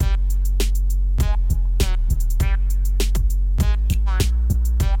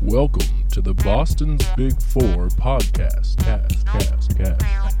Welcome to the Boston's Big Four podcast. Cast.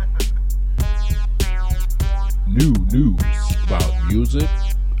 New news about music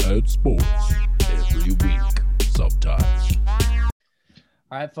and sports every week, sometimes.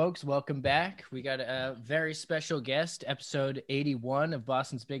 All right, folks, welcome back. We got a very special guest, episode 81 of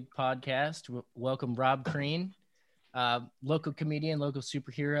Boston's Big Podcast. Welcome, Rob Crean, local comedian, local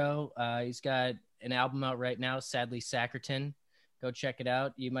superhero. He's got an album out right now, Sadly Sackerton. Go check it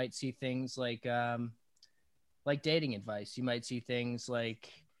out. You might see things like dating advice. You might see things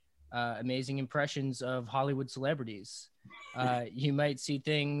like amazing impressions of Hollywood celebrities. You might see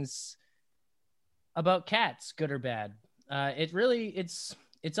things about cats, good or bad. It's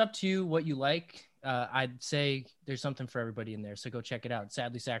up to you what you like. I'd say there's something for everybody in there. So go check it out.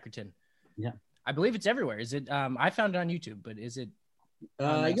 Sadly Sackerton. Yeah. I believe it's everywhere. Is it? I found it on YouTube, but is it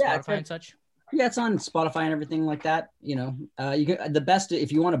on yeah, Spotify and such? Yeah, it's on Spotify and everything like that. You know, you can, the best,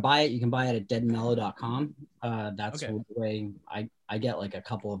 if you want to buy it, you can buy it at deadmellow.com. That's Okay. the way I get like a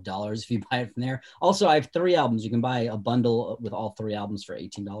couple of dollars if you buy it from there. Also, I have 3 albums. You can buy a bundle with all 3 albums for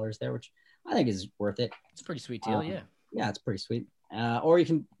 $18 there, which I think is worth it. It's a pretty sweet deal. Yeah. Yeah, it's pretty sweet. Or you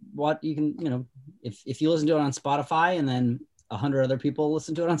can, you know, if you listen to it on Spotify and then 100 other people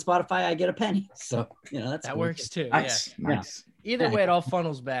listen to it on Spotify, I get a penny. So, you know, that Works too. Nice. Yeah. Nice. Either way, it all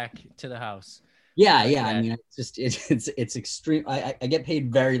funnels back to the house. Yeah. Like I that. mean, it's extreme. I get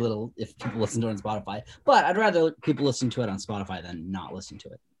paid very little if people listen to it on Spotify, but I'd rather people listen to it on Spotify than not listen to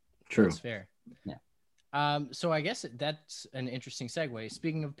it. True. That's fair. Yeah. So I guess that's an interesting segue.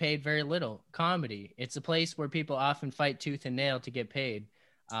 Speaking of paid very little, comedy. It's a place where people often fight tooth and nail to get paid.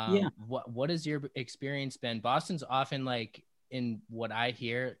 Yeah. What has your experience been? Boston's often like, in what I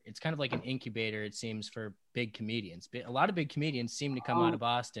hear, it's kind of like an incubator, it seems, for big comedians. A lot of big comedians seem to come out of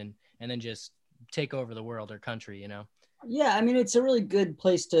Boston and then just take over the world or country, you know? Yeah, I mean, it's a really good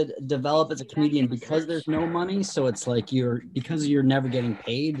place to develop as a comedian because there's no money. So it's like because you're never getting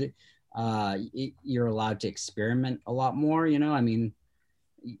paid, you're allowed to experiment a lot more, you know? I mean,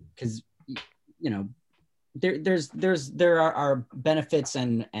 because, you know, there are benefits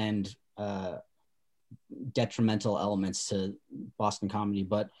and detrimental elements to Boston comedy,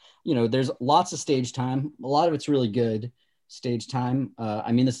 but you know, there's lots of stage time. A lot of it's really good stage time.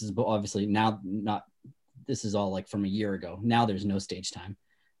 I mean, this is obviously now this is all like from a year ago. Now there's no stage time,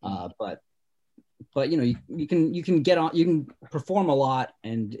 but you know, you can get on, you can perform a lot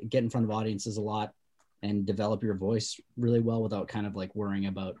and get in front of audiences a lot and develop your voice really well without kind of like worrying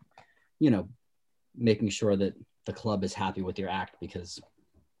about, you know, making sure that the club is happy with your act, because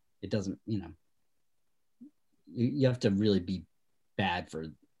it doesn't, you know, you have to really be bad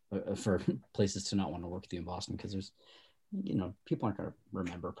for places to not want to work with you in Boston, because there's, you know, people aren't going to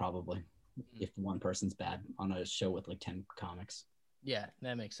remember probably if one person's bad on a show with like 10 comics. Yeah,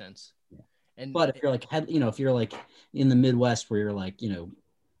 that makes sense. Yeah. But if you're like, you know, if you're like in the Midwest where you're like, you know,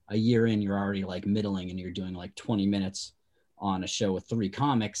 a year in, you're already like middling and you're doing like 20 minutes on a show with 3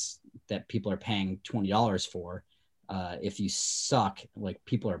 comics that people are paying $20 for. If you suck, like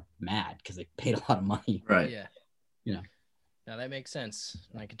people are mad because they paid a lot of money. Right. Yeah. You know, now that makes sense.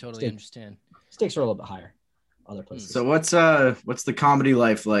 And I can totally understand. Stakes are a little bit higher other places. So what's the comedy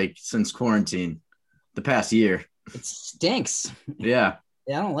life like since quarantine, the past year? It stinks. Yeah.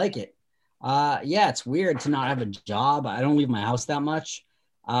 Yeah, I don't like it. Yeah, it's weird to not have a job. I don't leave my house that much.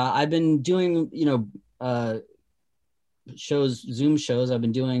 I've been doing, you know, Zoom shows. I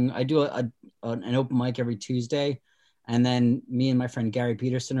do an open mic every Tuesday. And then me and my friend Gary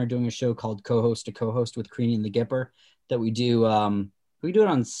Peterson are doing a show called Co-Host to Co-Host with Creanie and the Gipper that we do. We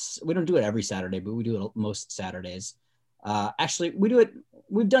don't do it every Saturday, but we do it most Saturdays. Actually,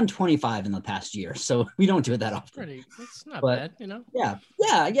 we've done 25 in the past year, so we don't do it that often. It's not bad, you know? Yeah.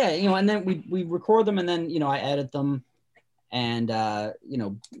 You know, and then we record them and then, you know, I edit them and, you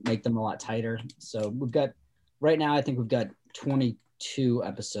know, make them a lot tighter. So right now, I think we've got 22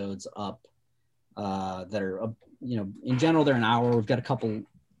 episodes up that are, you know, in general, they're an hour. We've got a couple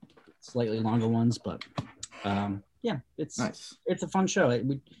slightly longer ones, but yeah, it's nice. It's a fun show.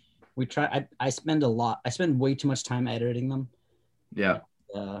 We try. I spend way too much time editing them. Yeah.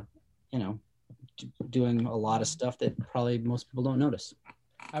 You know, doing a lot of stuff that probably most people don't notice.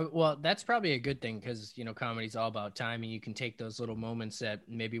 Well, that's probably a good thing because, you know, comedy's all about timing. You can take those little moments that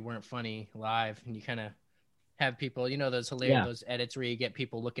maybe weren't funny live and you kind of have people, you know, those hilarious those edits where you get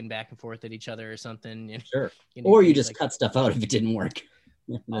people looking back and forth at each other or something. You know, sure. You know, or you just like, cut stuff out if it didn't work.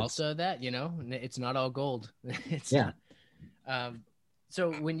 Also that, you know, it's not all gold.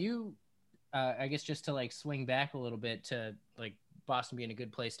 So when you, I guess just to like swing back a little bit to like Boston being a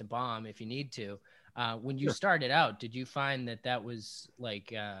good place to bomb if you need to. When you Sure. started out, did you find that was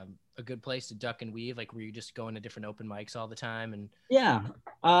like a good place to duck and weave? Like, were you just going to different open mics all the time? And Yeah.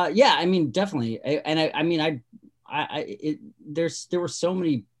 Yeah. I mean, definitely. There were so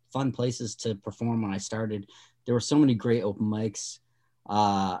many fun places to perform when I started. There were so many great open mics.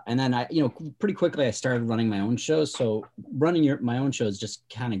 And then pretty quickly I started running my own shows. So running my own shows just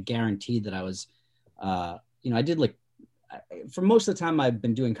kind of guaranteed that I was, I did like, for most of the time I've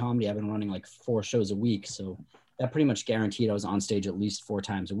been doing comedy, I've been running like 4 shows a week. So that pretty much guaranteed I was on stage at least 4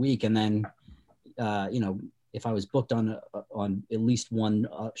 times a week. And then, if I was booked on at least one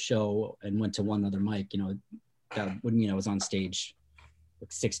show and went to one other mic, that would mean I was on stage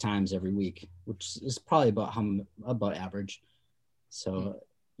like 6 times every week, which is probably about average. So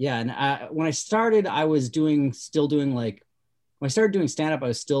yeah. And when I started, I was still doing like, when I started doing stand-up, I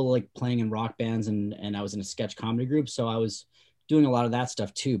was still like playing in rock bands and I was in a sketch comedy group. So I was doing a lot of that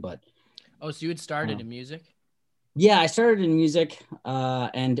stuff too. But so you had started in music? yeah, I started in music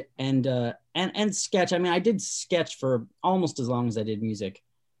and sketch. I mean, I did sketch for almost as long as I did music.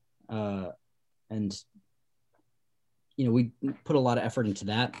 And we put a lot of effort into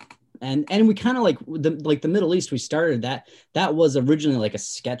that. And we kind of like the Middle East, we started that was originally like a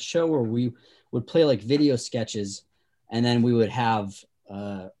sketch show where we would play like video sketches and then we would have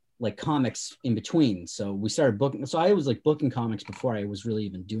like comics in between. So we started booking. So I was like booking comics before I was really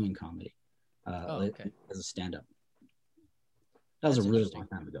even doing comedy as a stand-up. That was a really long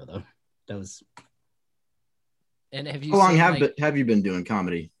time ago though. That was. And have you? How long have you been doing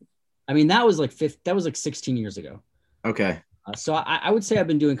comedy? I mean, that was like 16 years ago. Okay. So I would say I've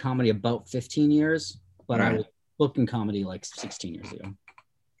been doing comedy about 15 years, but Right. I was booking comedy like 16 years ago.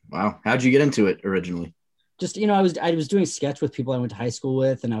 Wow. How'd you get into it originally? Just, I was doing sketch with people I went to high school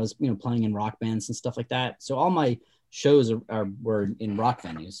with, and I was, playing in rock bands and stuff like that. So all my shows were in rock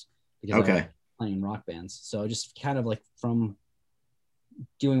venues because I was playing in rock bands. So just kind of like from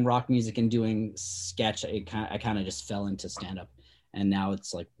doing rock music and doing sketch, I kind of just fell into stand-up, and now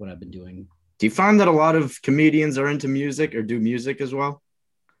it's like what I've been doing. Do you find that a lot of comedians are into music or do music as well?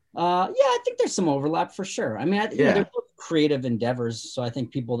 Yeah, I think there's some overlap for sure. I mean, they're both creative endeavors. So I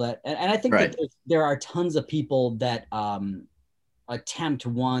think people that, and I think that there are tons of people that attempt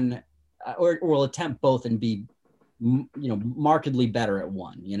one or will attempt both and be, markedly better at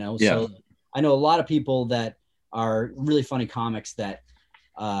one, Yeah. So I know a lot of people that are really funny comics that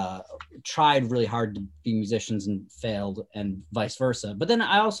tried really hard to be musicians and failed and vice versa. But then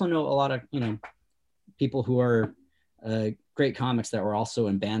I also know a lot of, people who are great comics that were also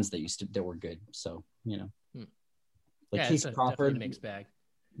in bands that were good. So, like Casey Crawford mixed bag.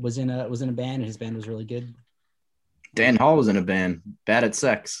 was in a band and his band was really good. Dan Hall was in a band, Bad at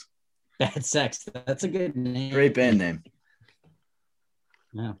Sex. Bad Sex. That's a good name. Great band name.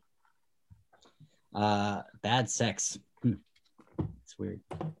 Yeah. Bad Sex. It's weird.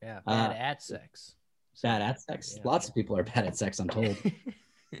 Yeah. Bad at sex. Bad at sex. Yeah. Lots of people are bad at sex, I'm told.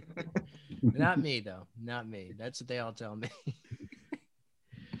 Not me though. Not me. That's what they all tell me.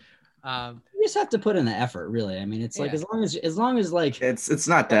 You just have to put in the effort, really. I mean, it's like as long as like it's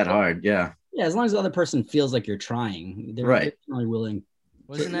not that hard. Yeah. Yeah, as long as the other person feels like you're trying, they're really willing.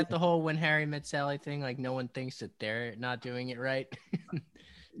 Wasn't that the whole When Harry Met Sally thing? Like no one thinks that they're not doing it right.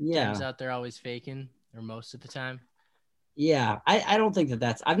 Yeah. Turns out they're always faking, or most of the time. Yeah, I don't think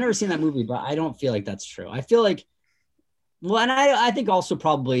that's. I've never seen that movie, but I don't feel like that's true. I feel like, well, and I think also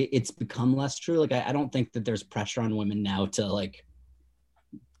probably it's become less true. Like I don't think that there's pressure on women now to like.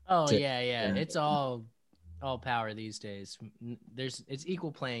 Yeah. It's all power these days. It's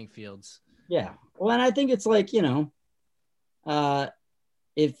equal playing fields. Yeah, well, and I think it's like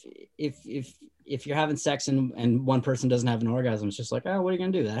if you're having sex and one person doesn't have an orgasm, it's just like, oh, what are you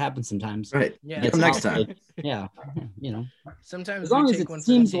gonna do? That happens sometimes. Right. Yeah. Get them next time. Like, yeah, Sometimes as long as it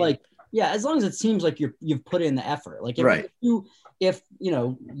seems like you've put in the effort. Like if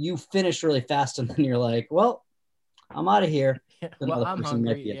you finish really fast and then you're like, well, I'm out of here. Well, I'm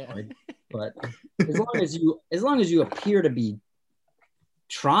hungry. Yeah. Annoyed. But as long as you appear to be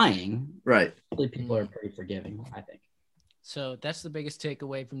trying, right, people are pretty forgiving, I think. So that's the biggest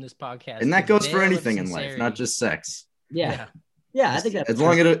takeaway from this podcast. And that goes for anything in life, not just sex. Yeah, I think that's as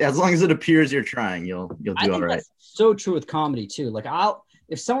long as it appears you're trying, you'll do all right. That's so true with comedy too. Like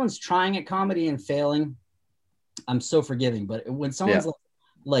if someone's trying at comedy and failing, I'm so forgiving. But when someone's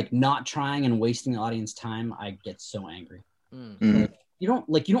like not trying and wasting the audience time, I get so angry. Mm-hmm.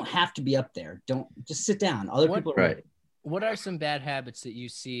 Like, you don't have to be up there. Don't just sit down. Other people are right. What are some bad habits that you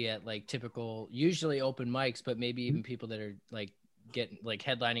see at like typical, usually open mics, but maybe even people that are like get like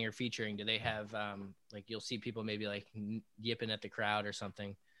headlining or featuring, do they have like you'll see people maybe like yipping at the crowd or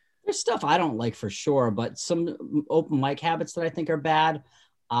something? There's stuff I don't like for sure, but some open mic habits that I think are bad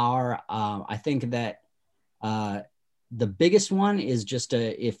are I think that the biggest one is just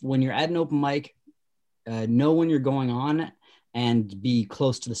if when you're at an open mic, know when you're going on and be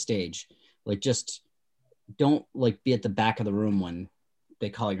close to the stage. Like just don't like be at the back of the room when they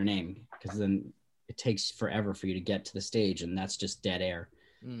call your name, because then it takes forever for you to get to the stage, and that's just dead air.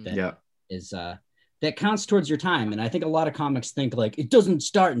 That is that counts towards your time. And I think a lot of comics think like it doesn't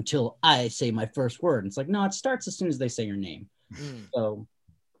start until I say my first word. And it's like, no, it starts as soon as they say your name. So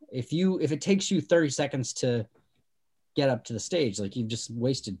if it takes you 30 seconds to get up to the stage, like you've just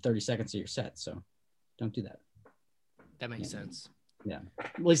wasted 30 seconds of your set. So don't do that. That makes sense. Yeah,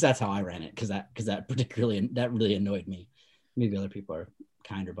 at least that's how I ran it, because that really annoyed me. Maybe other people are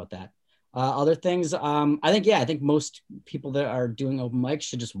kinder about that. Other things, I think most people that are doing open mic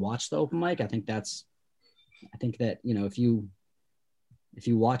should just watch the open mic. I think that if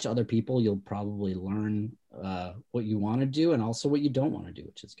you watch other people, you'll probably learn what you want to do and also what you don't want to do,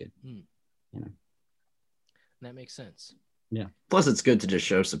 which is good. That makes sense. Yeah. Plus, it's good to just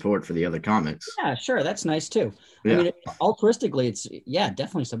show support for the other comics. Yeah, sure. That's nice too. Yeah. I mean, altruistically, it's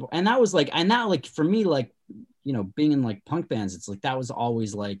definitely support. And that was like, for me, like, being in like punk bands, it's like, that was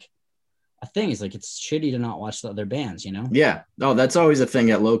always like a thing. It's like, it's shitty to not watch the other bands, Yeah. Oh, that's always a thing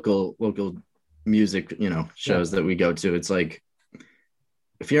at local music, shows that we go to. It's like,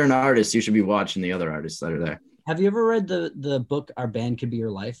 if you're an artist, you should be watching the other artists that are there. Have you ever read the book, Our Band Could Be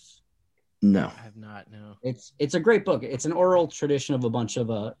Your Life? No, I have not. No. It's a great book. It's an oral tradition of a bunch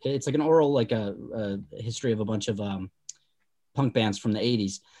of it's like an oral, like a history of a bunch of punk bands from the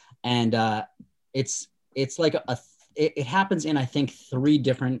 80s. And it's like it happens in, I think, 3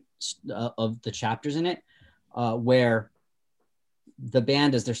 different of the chapters in it, where the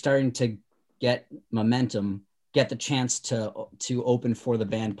band, as they're starting to get momentum, get the chance to open for the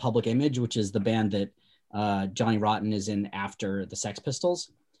band Public Image, which is the band that Johnny Rotten is in after the Sex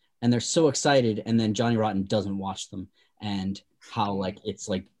Pistols. And they're so excited, and then Johnny Rotten doesn't watch them, and how like it's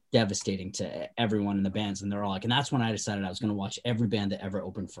like devastating to everyone in the bands. And they're all like, and that's when I decided I was going to watch every band that ever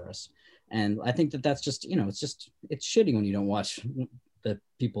opened for us. And I think that's just, it's shitty when you don't watch the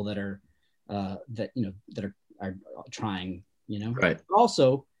people that are that are trying, Right.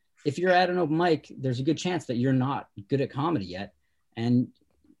 Also, if you're at an open mic, there's a good chance that you're not good at comedy yet, and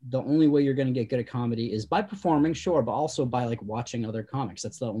the only way you're going to get good at comedy is by performing, sure, but also by like watching other comics.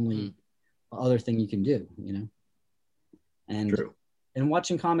 That's the only other thing you can do, and True. And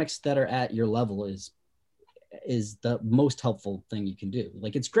watching comics that are at your level is the most helpful thing you can do.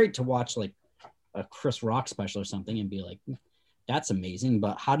 Like, it's great to watch like a Chris Rock special or something and be like, that's amazing,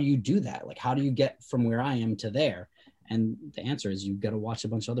 but how do you do that? Like, how do you get from where I am to there? And the answer is you've got to watch a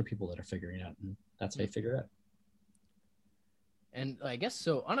bunch of other people that are figuring it out, and that's how you figure it out. And I guess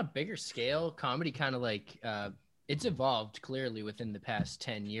so on a bigger scale, comedy kind of like it's evolved clearly within the past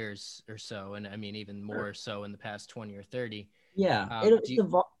 10 years or so. And I mean, even more so in the past 20 or 30. Yeah.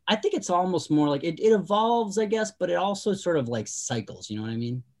 I think it's almost more like it evolves, I guess, but it also sort of like cycles. You know what I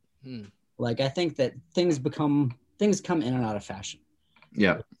mean? Like, I think that things come in and out of fashion.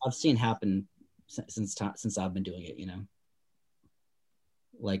 Yeah. I've seen happen since I've been doing it,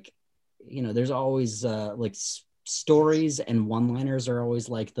 like, there's always like stories and one-liners are always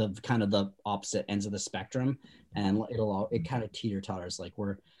like the kind of the opposite ends of the spectrum, and it kind of teeter-totters, like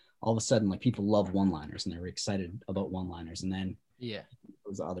where all of a sudden like people love one-liners and they're excited about one-liners, and then it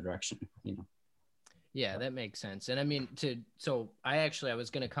goes the other direction. Yeah, that makes sense. And I mean, I was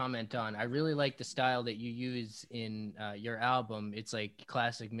going to comment on, I really like the style that you use in your album. It's like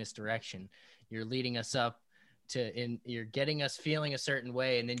classic misdirection. You're leading us up you're getting us feeling a certain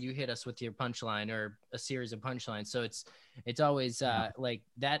way, and then you hit us with your punchline or a series of punchlines. So it's always like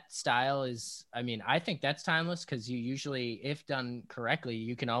that style is, I mean, I think that's timeless, because you usually, if done correctly,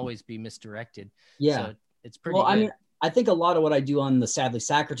 you can always be misdirected. Yeah. So it's pretty good. I mean, I think a lot of what I do on the Sadly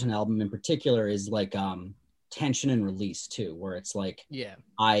Sacritan album in particular is like tension and release too, where it's like,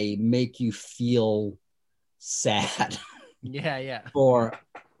 I make you feel sad for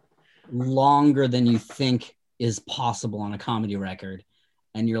longer than you think is possible on a comedy record,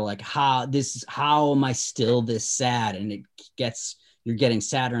 and you're like, how am I still this sad? And you're getting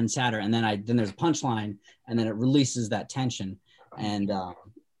sadder and sadder, and then there's a punchline, and then it releases that tension, and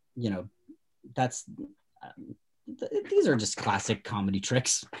that's these are just classic comedy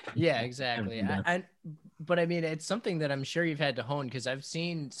tricks. Yeah, exactly. But I mean, it's something that I'm sure you've had to hone, because I've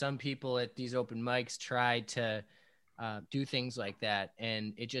seen some people at these open mics try to do things like that,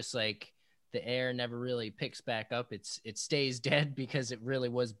 and it just like the air never really picks back up. It stays dead because it really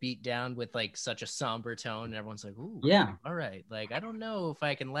was beat down with like such a somber tone, and everyone's like, "Ooh, Yeah. all right." Like, I don't know if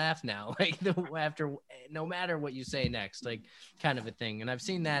I can laugh now. Like after no matter what you say next, like kind of a thing. And I've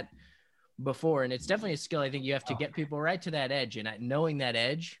seen that before, and it's definitely a skill. I think you have to get people right to that edge, and knowing that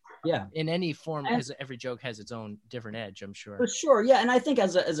edge. Yeah. In any form, because every joke has its own different edge, I'm sure. For sure. Yeah. And I think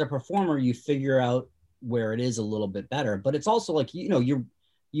as a performer, you figure out where it is a little bit better, but it's also like, you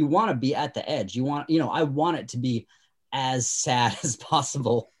want to be at the edge. I want it to be as sad as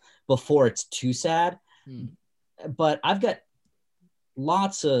possible before it's too sad. But I've got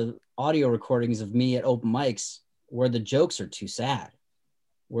lots of audio recordings of me at open mics where the jokes are too sad,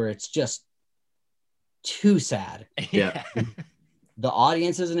 where it's just too sad. Yeah. The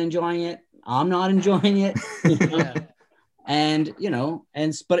audience isn't enjoying it. I'm not enjoying it. Yeah. And,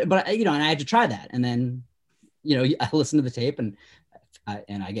 but and I had to try that. And then, I listen to the tape and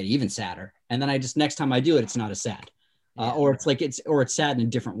I get even sadder. And then next time I do it, it's not as sad. Or it's sad in a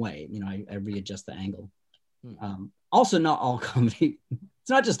different way. I readjust the angle. Also, not all comedy. It's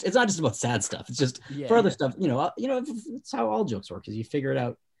not just about sad stuff. It's just for other stuff. It's how all jokes work. Is you figure it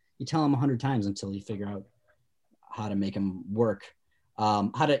out. You tell them 100 times until you figure out how to make them work.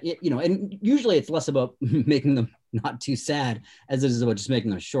 And usually it's less about making them not too sad as it is about just making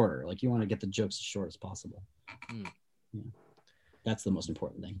them shorter. Like, you want to get the jokes as short as possible. Yeah. That's the most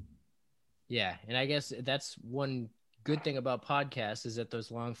important thing. Yeah. And I guess that's one good thing about podcasts, is that those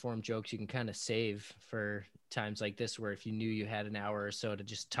long form jokes you can kind of save for times like this, where if you knew you had an hour or so to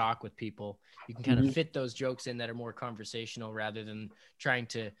just talk with people, you can kind of fit those jokes in that are more conversational rather than trying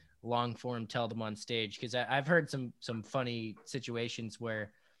to long form tell them on stage. Because I've heard some funny situations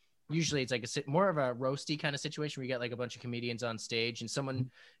where usually it's like more of a roasty kind of situation where you get like a bunch of comedians on stage and someone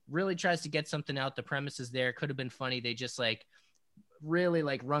really tries to get something out. The premise is there, could have been funny. They just like really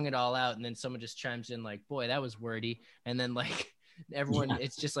like wrung it all out, and then someone just chimes in like, "Boy, that was wordy," and then like everyone,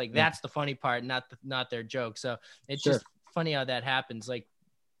 it's just like that's the funny part, not their joke. So it's just funny how that happens. Like,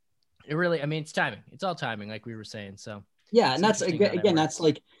 it really, I mean, it's timing. It's all timing, like we were saying. So yeah, and that's again, that's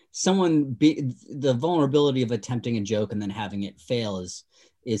like the vulnerability of attempting a joke and then having it fail is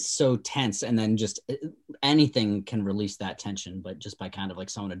so tense, and then just anything can release that tension, but just by kind of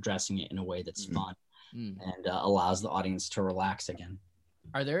like someone addressing it in a way that's fun. And allows the audience to relax again.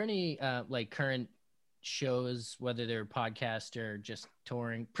 Are there any like current shows, whether they're podcast or just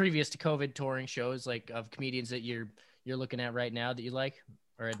touring, previous to COVID touring shows, like of comedians that you're looking at right now that you like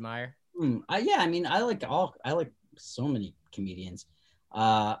or admire? I mean, I like so many comedians.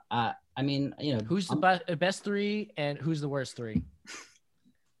 I mean, who's the best three and who's the worst three?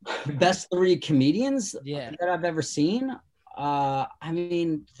 Best three comedians that I've ever seen. I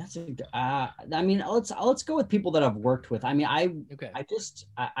mean, let's go with people that I've worked with. I mean, I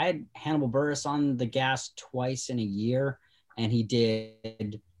had Hannibal Buress on the Gas twice in a year, and he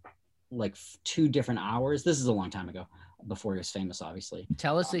did like 2 different hours. This is a long time ago, before he was famous, obviously.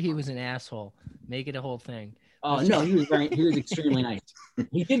 Tell us that he was an asshole. Make it a whole thing. Oh no, he was extremely nice.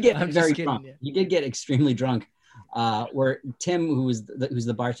 He did get very drunk. Yeah. He did get extremely drunk. Where Tim, who's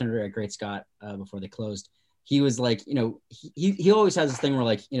the bartender at Great Scott before they closed, he was like, he always has this thing where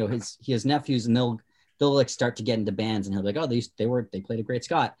like, he has nephews and they'll like start to get into bands, and he'll be like, oh, they played a Great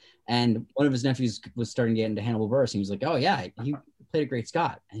Scott. And one of his nephews was starting to get into Hannibal Buress, and he was like, oh yeah, he played a Great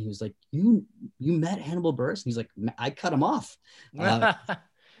Scott. And he was like, you met Hannibal Buress? And he's like, I cut him off.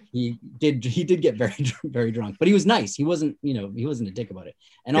 He did get very, very drunk, but he was nice. He wasn't a dick about it.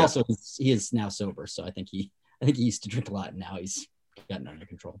 And also he is now sober. So I think he used to drink a lot, and now he's gotten under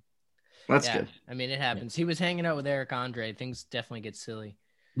control. That's good. I mean, it happens. Yeah. He was hanging out with Eric Andre. Things definitely get silly.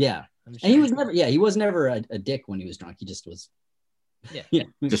 Yeah. Sure. And he was never a dick when he was drunk. He just was. Yeah.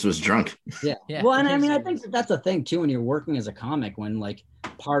 Just was drunk. Yeah. Well, and I mean, I think that's a thing too, when you're working as a comic, when like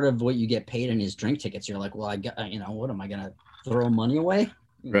part of what you get paid in is drink tickets. You're like, well, I got, what am I going to throw money away?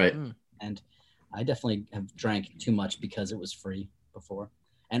 Right. And I definitely have drank too much because it was free before.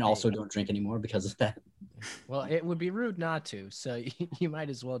 And also don't drink anymore because of that. Well, it would be rude not to, so you might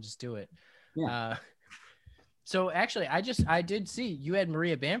as well just do it. Yeah. So actually, I did see you had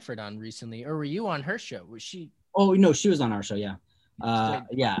Maria Bamford on recently, or were you on her show? Was she? Oh no, she was on our show. Yeah. I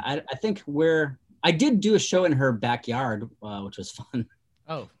think I did do a show in her backyard, which was fun.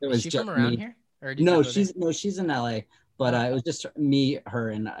 Oh, is she from around here? Or no, she's in LA, but it was just me, her,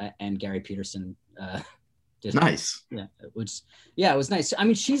 and Gary Peterson. Nice. Yeah, it was nice. I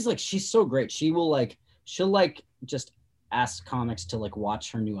mean, she's so great. She'll just ask comics to like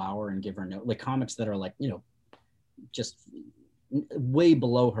watch her new hour and give her like comics that are like, just way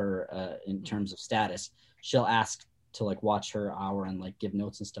below her in terms of status. She'll ask to like watch her hour and like give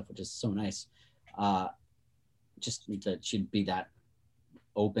notes and stuff, which is so nice. Just that she'd be that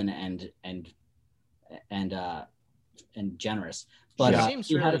open and generous. But she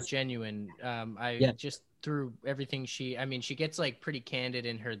seems really genuine. Just through everything she gets like pretty candid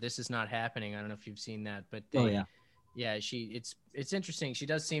in her "This Is Not Happening." I don't know if you've seen that, but it's interesting. She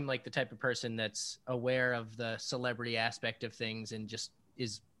does seem like the type of person that's aware of the celebrity aspect of things and just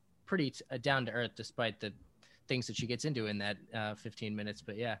is pretty down to earth despite the things that she gets into in that 15 minutes.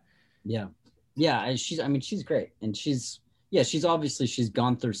 But she's great, and she's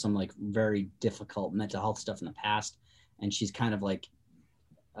gone through some like very difficult mental health stuff in the past, and she's kind of like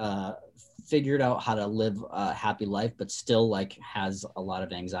figured out how to live a happy life, but still like has a lot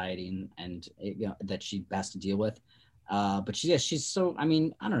of anxiety and that she has to deal with. But she's so, I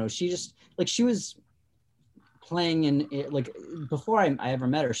don't know. She just like, she was playing in like, before I ever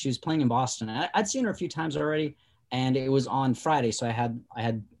met her, she was playing in Boston. I'd seen her a few times already, and it was on Friday. So I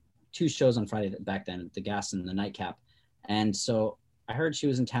had 2 shows on Friday back then, the Gas and the Nightcap. And so I heard she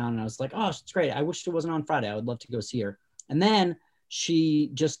was in town, and I was like, oh, it's great. I wish it wasn't on Friday. I would love to go see her. And then she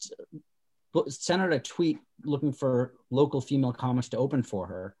just sent out a tweet looking for local female comics to open for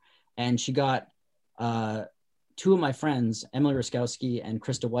her. And she got 2 of my friends, Emily Ruskowski and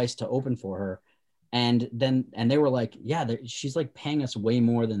Krista Weiss, to open for her. And they were like, yeah, she's like paying us way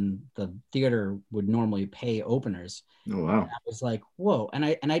more than the theater would normally pay openers. Oh, wow. And I was like, whoa. And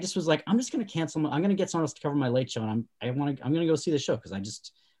I just was like, I'm just going to cancel. I'm going to get someone else to cover my late show. And I'm going to go see the show. Cause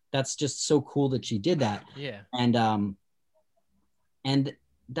that's just so cool that she did that. Yeah. And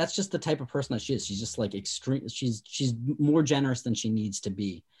that's just the type of person that she is. She's just like extreme. She's more generous than she needs to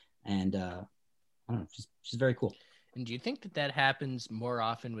be. And I don't know, she's very cool. And do you think that happens more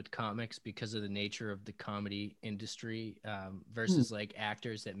often with comics because of the nature of the comedy industry versus like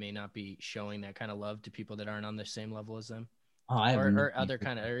actors that may not be showing that kind of love to people that aren't on the same level as them? Or other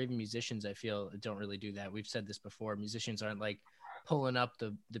kind of, or even musicians, I feel, don't really do that. We've said this before. Musicians aren't like pulling up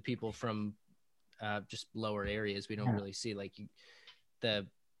the people from just lower areas. We don't really see like the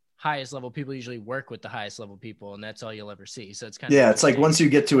highest level people usually work with the highest level people, and that's all you'll ever see. So it's kind of it's like once you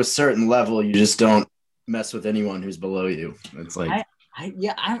get to a certain level, you just don't mess with anyone who's below you. It's like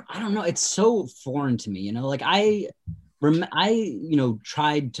I don't know. It's so foreign to me, like I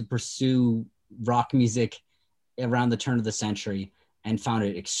tried to pursue rock music around the turn of the century and found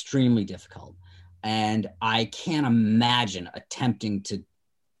it extremely difficult. And I can't imagine attempting to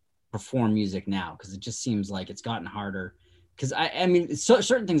perform music now, because it just seems like it's gotten harder. Because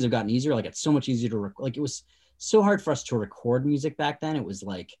certain things have gotten easier. Like it's so much easier to like it was so hard for us to record music back then. It was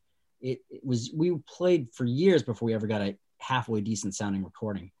like we played for years before we ever got a halfway decent sounding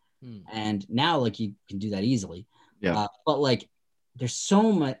recording. And now like you can do that easily. But like there's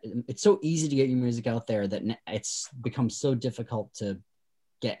so much, it's so easy to get your music out there that it's become so difficult to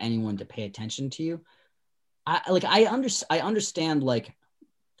get anyone to pay attention to you. I understand like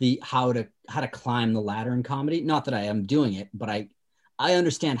how to climb the ladder in comedy. Not that I am doing it, but I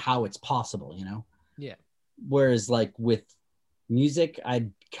understand how it's possible, Yeah. Whereas like with music, I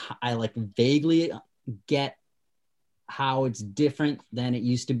like vaguely get how it's different than it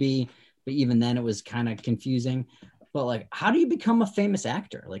used to be, but even then it was kind of confusing. But like, how do you become a famous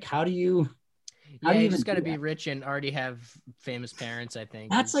actor? Like, how do you just got to be rich and already have famous parents, I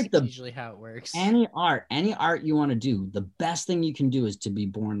think. That's like usually how it works. Any art you want to do, the best thing you can do is to be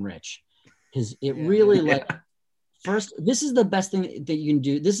born rich, because it really like first, this is the best thing that you can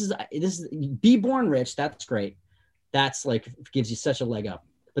do. This is be born rich. That's great. That's like gives you such a leg up.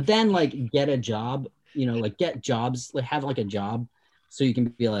 But then like get a job, like get jobs, like have like a job, so you can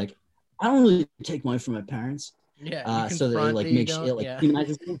be like, I don't really take money from my parents. Yeah. So that it like makes it like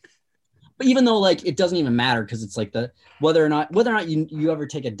humanizes them. But even though like it doesn't even matter, because it's like whether or not you ever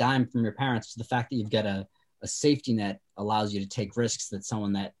take a dime from your parents, the fact that you've got a safety net allows you to take risks that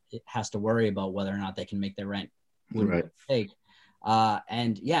someone that has to worry about whether or not they can make their rent would take.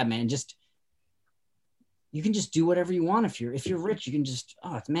 And yeah, man, just you can just do whatever you want if you're rich. You can just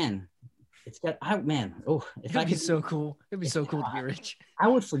it'd be so cool. It'd be so cool to be rich. I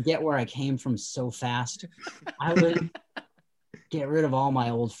would forget where I came from so fast. I would get rid of all my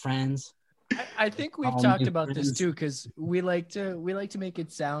old friends. I think we've talked about this too, because we like to make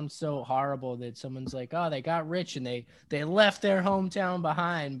it sound so horrible that someone's like, oh, they got rich and they left their hometown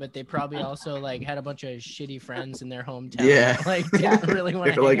behind, but they probably also like had a bunch of shitty friends in their hometown. Yeah, like didn't really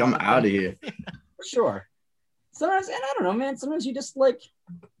want to. Like I'm out of here. For sure. Sometimes, and I don't know, man. Sometimes you just like.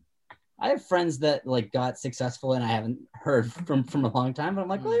 I have friends that like got successful and I haven't heard from a long time, but I'm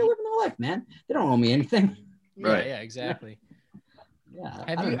like, well, they're living their life, man. They don't owe me anything. Right. Yeah, exactly.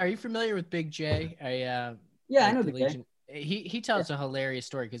 Yeah. Are you familiar with Big J? Yeah, I like know the Big J. Legion. He tells a hilarious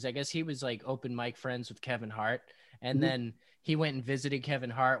story because I guess he was like open mic friends with Kevin Hart, and then he went and visited Kevin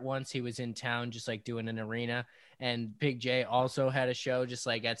Hart once. He was in town just like doing an arena, and Big J also had a show just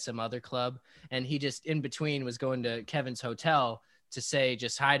like at some other club, and he just in between was going to Kevin's hotel to say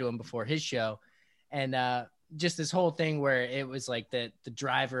just hi to him before his show, and just this whole thing where it was like the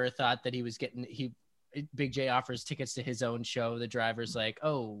driver thought that he was getting Big J offers tickets to his own show. The driver's like,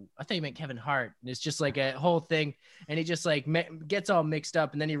 "Oh, I thought you meant Kevin Hart." And it's just like a whole thing, and he just like gets all mixed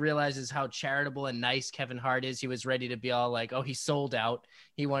up, and then he realizes how charitable and nice Kevin Hart is. He was ready to be all like, "Oh, he sold out."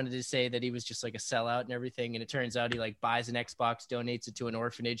 He wanted to say that he was just like a sellout and everything, and it turns out he like buys an Xbox, donates it to an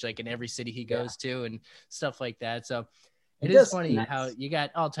orphanage like in every city he goes to, and stuff like that. So it is funny how you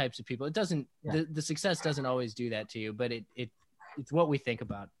got all types of people. It doesn't the success doesn't always do that to you, but it's what we think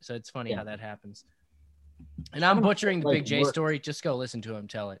about. So it's funny how that happens. And I'm butchering the Big J story. Just go listen to him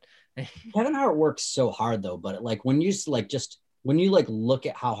tell it. Kevin Hart works so hard though, but like when you when you like look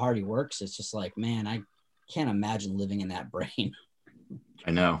at how hard he works, it's just like, man, I can't imagine living in that brain.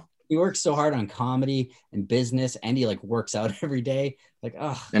 I know. He works so hard on comedy and business, and he like works out every day. Like,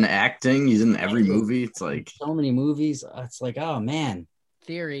 oh, and acting, he's in every movie. It's like so many movies. It's like, oh man.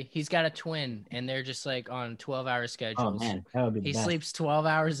 Theory, he's got a twin, and they're just like on 12-hour schedules. Oh man, that would be he best. Sleeps 12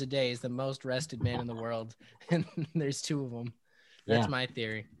 hours a day. He's the most rested man in the world, and there's two of them. That's my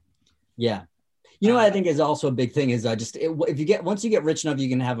theory. Yeah, you know what I think is also a big thing is once you get rich enough, you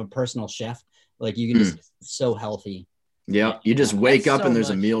can have a personal chef. Like you can just so healthy. Yeah, you just wake up and there's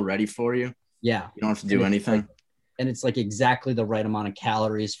a meal ready for you. Yeah, you don't have to do anything, and it's like exactly the right amount of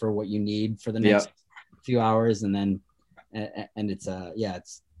calories for what you need for the next few hours, and then. And it's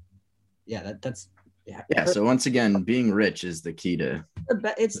that's. So once again, being rich is the key to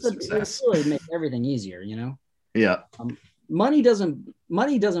it's really makes everything easier, you know. Yeah. Money doesn't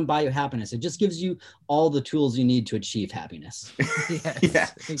buy you happiness. It just gives you all the tools you need to achieve happiness.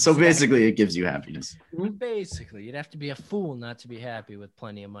 Exactly. So basically, it gives you happiness. Basically, you'd have to be a fool not to be happy with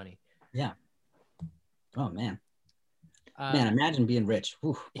plenty of money. Yeah. Oh man. Man, imagine being rich.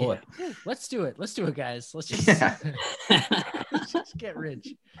 Ooh, boy. Yeah. Let's do it, guys. Let's just, let's just get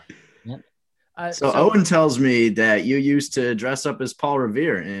rich. Yep. So Owen tells me that you used to dress up as Paul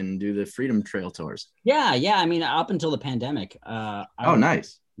Revere and do the Freedom Trail tours. Yeah. I mean, up until the pandemic.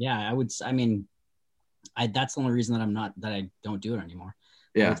 Nice. Yeah, I would. I mean, that's the only reason that I don't do it anymore.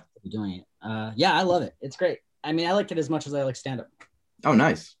 Yeah. Doing it. Yeah, I love it. It's great. I mean, I like it as much as I like stand up. Oh,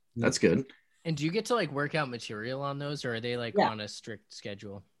 nice. That's good. And do you get to like work out material on those, or are they like on a strict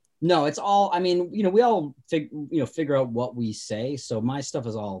schedule? No, it's all, I mean, we all figure out what we say. So my stuff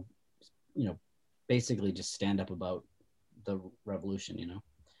is all, basically just stand up about the revolution,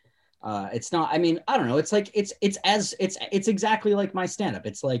 it's not, I mean, I don't know. It's like, it's exactly like my stand up.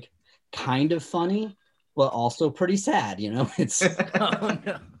 It's like kind of funny, but also pretty sad, it's,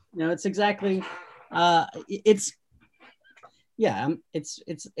 it's exactly, it's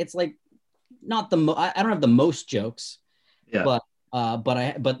like, not I don't have the most jokes, but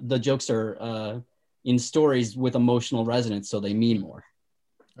the jokes are in stories with emotional resonance, so they mean more.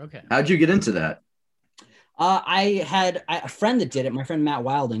 Okay. How'd you get into that? I had a friend that did it, my friend Matt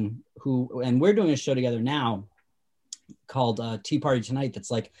Wilding, and we're doing a show together now called Tea Party Tonight.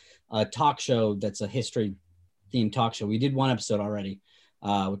 That's like a talk show. That's a history themed talk show. We did one episode already,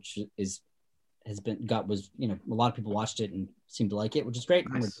 which a lot of people watched it and seemed to like it, which is great.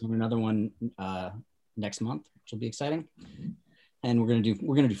 Nice. We're doing another one next month, which will be exciting. And we're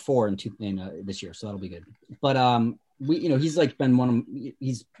gonna do 4 in this year, so that'll be good. But he's like been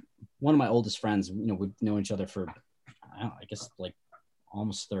he's one of my oldest friends. We've known each other for I guess like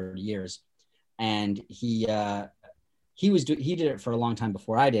almost 30 years, and he did it for a long time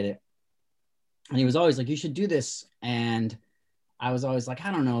before I did it, and he was always like, "You should do this," and I was always like,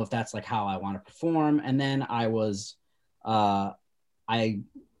 I don't know if that's like how I want to perform. And then I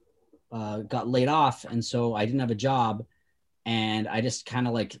got laid off. And so I didn't have a job, and I just kind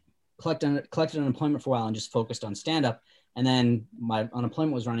of like collected unemployment for a while and just focused on stand-up. And then my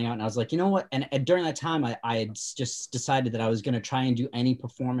unemployment was running out, and I was like, you know what? And during that time, I had just decided that I was going to try and do any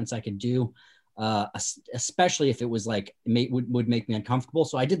performance I could do, especially if it was like, would make me uncomfortable.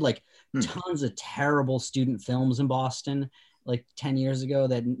 So I did like tons of terrible student films in Boston, like 10 years ago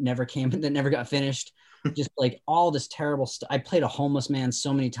that never got finished. Just like all this terrible stuff. I played a homeless man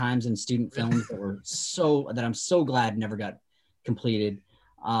so many times in student films that I'm so glad never got completed.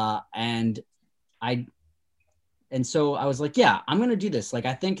 And so I was like, yeah, I'm going to do this. Like,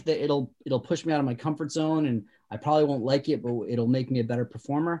 I think that it'll push me out of my comfort zone, and I probably won't like it, but it'll make me a better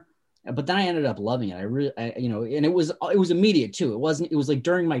performer. But then I ended up loving it. And it was immediate too. It was like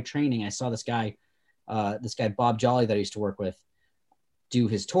during my training, I saw this guy, this guy Bob Jolly that I used to work with do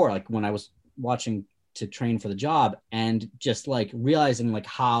his tour, like when I was watching to train for the job, and just like realizing like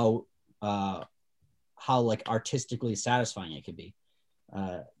how like artistically satisfying it could be,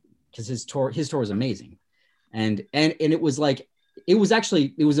 because his tour was amazing, and it was like it was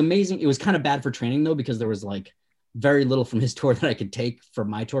amazing. It was kind of bad for training though, because there was like very little from his tour that I could take from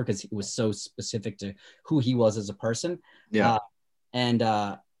my tour, because it was so specific to who he was as a person. Yeah.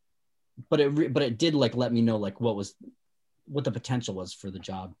 But it did like let me know like what the potential was for the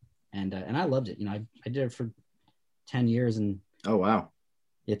job, and I loved it. You know, I did it for 10 years, and Oh wow.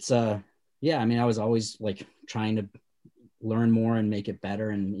 it's yeah, I mean, I was always like trying to learn more and make it better,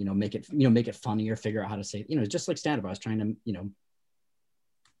 and make it funnier, figure out how to say, just like stand up. I was trying to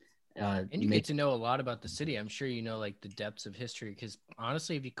And you get to know a lot about the city. I'm sure you know like the depths of history, because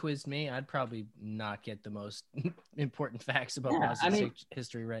honestly, if you quizzed me, I'd probably not get the most important facts about Boston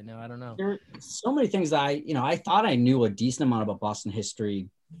history right now. I don't know. There are so many things that I thought I knew a decent amount about Boston history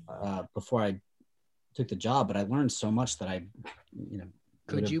before I took the job, but I learned so much that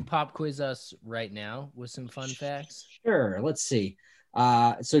Could you pop quiz us right now with some fun facts? Sure. Let's see.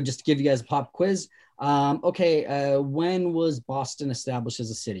 So just to give you guys a pop quiz. Okay. When was Boston established as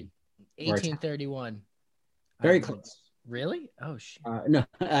a city? 1831. Very close. Really? Oh shit. No.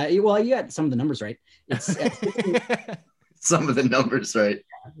 Well, you got some of the numbers right. It's Some of the numbers right.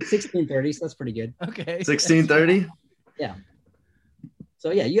 1630. So that's pretty good. Okay. 1630. Yeah. So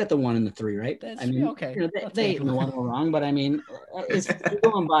yeah, you got the 1 and the 3 right. That's okay. I'll They take ain't the one wrong, but I mean, it's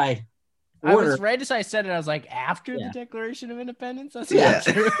going by I order. was right as I said it. I was like, after Yeah. the Declaration of Independence. That's Yeah. not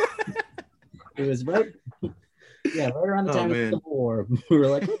true. It was right. Yeah, right around the Oh, time of the man. Civil War. We were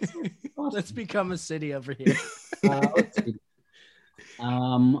like, Let's become a city over here. let's see.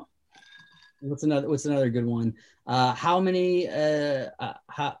 What's another good one? How many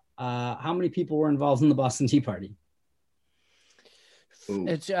people were involved in the Boston Tea Party? Ooh.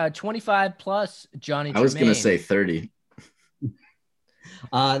 It's 25 plus Johnny. I was gonna Tremaine. say 30.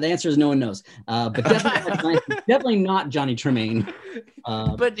 The answer is no one knows. But definitely not Johnny Tremaine.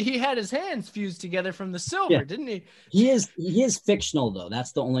 But he had his hands fused together from the silver, Yeah. didn't he? He is fictional though.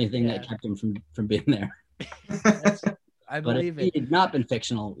 That's the only thing that Yeah. kept him from being there. I But believe if he it. had not been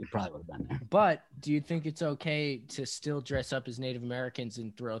fictional, he probably would have been there. But do you think it's okay to still dress up as Native Americans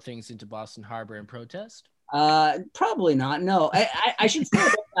and throw things into Boston Harbor and protest? Probably not. No, I should say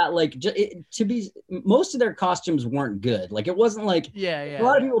about that. Like, most of their costumes weren't good. Like, it wasn't like Yeah. a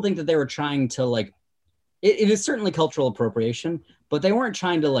lot of people think that they were trying to like. It is certainly cultural appropriation, but they weren't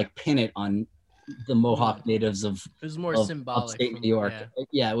trying to like pin it on the Mohawk natives of It was more of symbolic. upstate from- New York. yeah.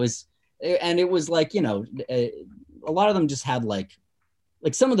 Yeah, it was, and it was like a lot of them just had like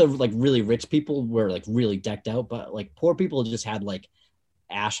some of the like really rich people were like really decked out, but like poor people just had like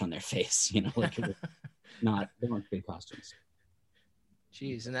ash on their face. Like it was they weren't good costumes.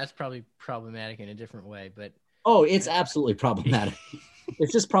 Jeez, and that's probably problematic in a different way. But Oh, it's absolutely problematic.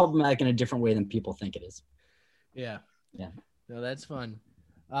 It's just problematic in a different way than people think it is. yeah. Yeah. No, that's fun.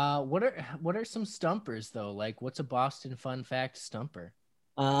 What are some stumpers though? Like, what's a Boston fun fact stumper?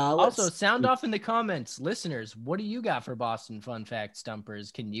 Also, sound off in the comments, listeners. What do you got for Boston fun fact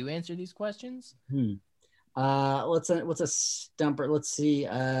stumpers? Can you answer these questions? What's a stumper? Let's see.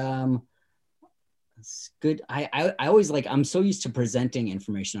 It's good. I always I'm so used to presenting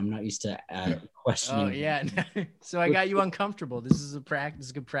information. I'm not used to questioning. Oh yeah. So I got you uncomfortable. This is good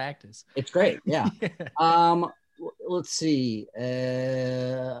practice. It's great. Yeah. Let's see.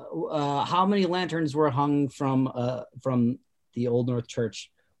 How many lanterns were hung from the Old North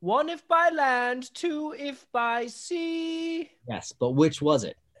Church? 1 if by land, 2 if by sea. Yes, but which was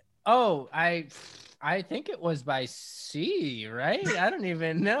it? Oh, I think it was by sea, right? I don't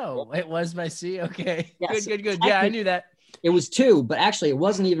even know. It was by sea. Okay. Yes. Good. Yeah, I knew that. It was 2, but actually it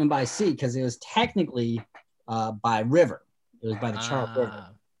wasn't even by sea because it was technically by river. It was by the Charles River.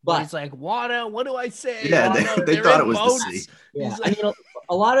 But he's like, water, what do I say? Yeah, Water, they they're thought in it was the boats. sea. Yeah, He's I like- mean,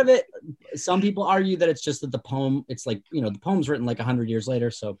 a lot of it, some people argue that it's just that the poem, it's like, the poem's written like 100 years later,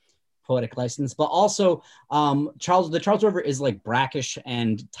 so poetic license. But also, the Charles River is like brackish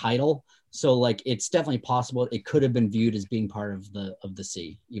and tidal, so like it's definitely possible it could have been viewed as being part of the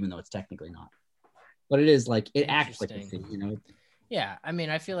sea, even though it's technically not. But it is like it acts like a sea, Yeah, I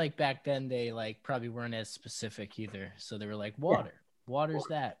mean, I feel like back then they like probably weren't as specific either. So they were like, water. Water's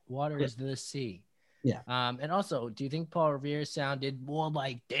that. Water is the sea. Yeah. And also, do you think Paul Revere sounded more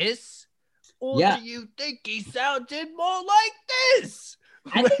like this? Or Yeah. do you think he sounded more like this?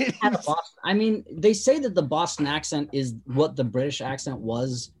 I think it had a Boston. I mean, they say that the Boston accent is what the British accent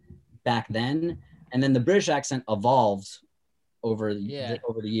was back then, and then the British accent evolved over Yeah.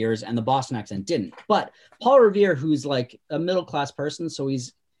 over the years, and the Boston accent didn't. But Paul Revere, who's like a middle class person, so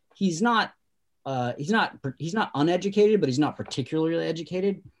he's not uneducated, but he's not particularly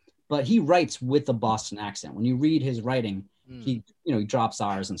educated. But he writes with a Boston accent. When you read his writing, he drops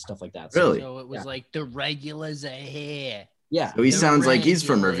R's and stuff like that. Really? So it was like the regulars are here. Yeah. So he The sounds like he's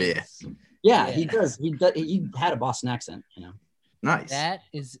from Revere. regulars. Yeah, he does. He had a Boston accent, Nice.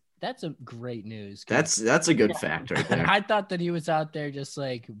 That's a great news. That's a good fact right there. I thought that he was out there just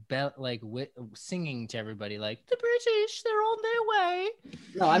like singing to everybody, like the British, they're on their way.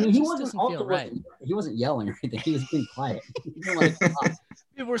 No, I mean It he just wasn't doesn't also feel right. he wasn't yelling or anything. He was being quiet. He didn't like,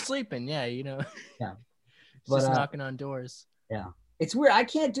 People were sleeping, yeah. Yeah. Just But, knocking on doors. it's weird. I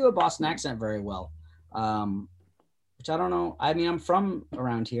can't do a Boston accent very well. Which I don't know. I mean, I'm from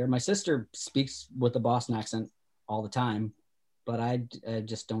around here. My sister speaks with a Boston accent all the time, but I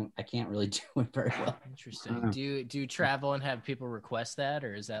just don't. I can't really do it very well. Interesting. Do you travel and have people request that,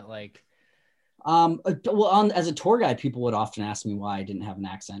 or is that like? Well, as a tour guide, people would often ask me why I didn't have an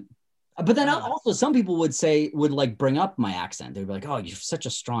accent. But then also some people would like bring up my accent. They'd be like, "Oh, you have such a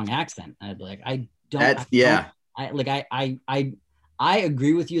strong accent." And I'd be like, "I don't." I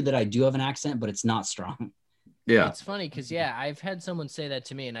agree with you that I do have an accent, but it's not strong. Yeah. It's funny because I've had someone say that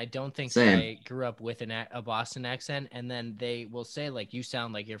to me, and I don't think Same. I grew up with a Boston accent. And then they will say like, "You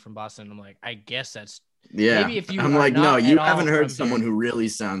sound like you're from Boston." I'm like, I guess that's maybe if you. I'm are like, no, not you at haven't all heard from someone here. who really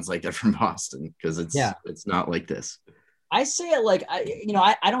sounds like they're from Boston because it's not like this. I say it like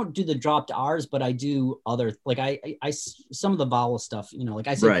I don't do the dropped R's, but I do other like I some of the vowel stuff. Like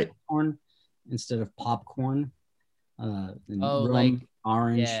I say popcorn instead of popcorn. Rum,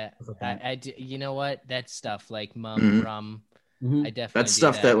 orange. Yeah, I do. You know what? That stuff like mum, rum. Mhm. I definitely That's do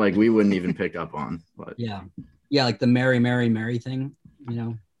stuff that that like we wouldn't even pick up on. But Yeah, like the Mary, Mary, Mary thing.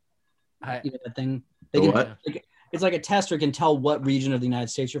 I- That thing. what? It's like a test where you can tell what region of the United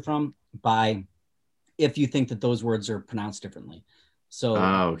States you're from by if you think that those words are pronounced differently. So,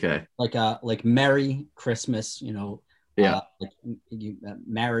 okay. like Merry Christmas, Yeah. like you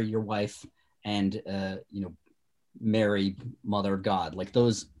marry your wife, and Mary, Mother of God, like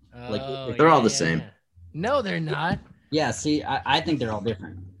those. Oh, they're all the same. No, they're not. Yeah, see, I think they're all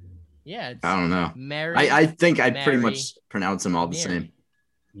different. Yeah, it's I don't know. Mary. I think I pretty Mary, much pronounce them all the Mary. same.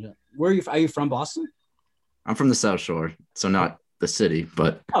 Yeah. Are you from Boston? I'm from the South Shore, so not the city,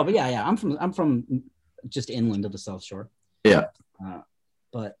 but Oh, but yeah. I'm from just inland of the South Shore. Yeah.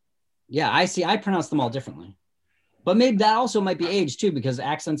 But yeah, I pronounce them all differently. But maybe that also might be age too, because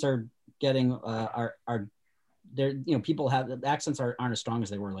accents are getting are there. People have accents aren't as strong as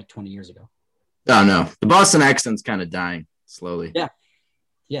they were like 20 years ago. oh no, the Boston accent's kind of dying slowly. Yeah.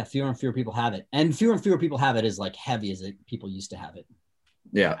 Yeah, fewer and fewer people have it, and fewer people have it as like heavy as people used to have it.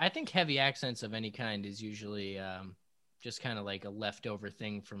 Yeah. I think heavy accents of any kind is usually just kind of like a leftover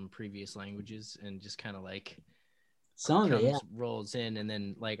thing from previous languages, and just kind of like Some of it, rolls in, and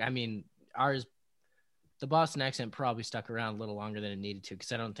then like the Boston accent probably stuck around a little longer than it needed to,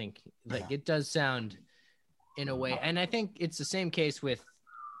 because I don't think like it does sound in a way, and I think it's the same case with.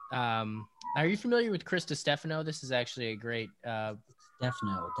 Are you familiar with Chris DiStefano? This is actually a great.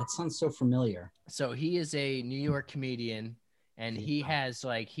 Stefano, that sounds so familiar. So he is a New York comedian, and he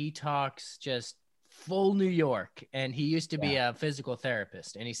talks just full New York, and he used to be a physical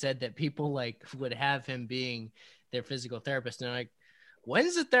therapist, and he said that people like would have him being their physical therapist, and they're like,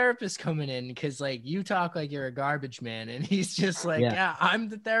 when's the therapist coming in? Because like you talk like you're a garbage man, and he's just like, yeah, I'm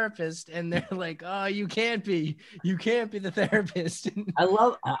the therapist, and they're like, oh, you can't be the therapist. I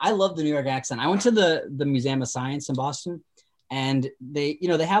love the New York accent. I went to the Museum of Science in Boston, and they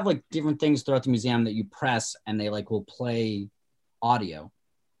have like different things throughout the museum that you press, and they like will play audio,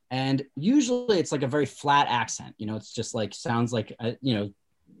 and usually it's like a very flat accent. It's just like sounds like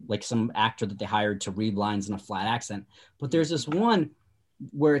like some actor that they hired to read lines in a flat accent. But there's this one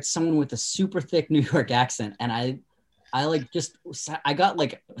where it's someone with a super thick New York accent, and I got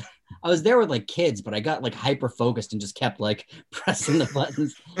like, I was there with like kids, but I got like hyper focused and just kept like pressing the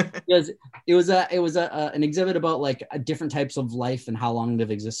buttons because it was an exhibit about like different types of life and how long they've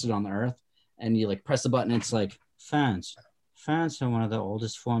existed on the earth. And you like press the button, and it's like fans are one of the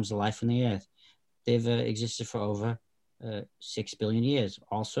oldest forms of life on the earth. They've existed for over 6 billion years.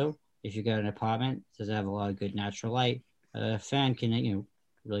 Also, if you got an apartment, does have a lot of good natural light, a fan can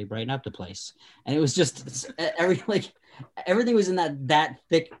really brighten up the place. And it was just everything was in that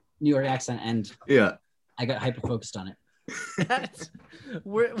thick New York accent, and I got hyper focused on it.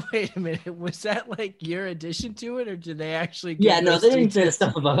 Wait a minute, was that like your addition to it, or did they actually they didn't say the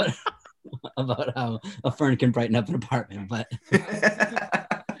stuff about how a fern can brighten up an apartment, but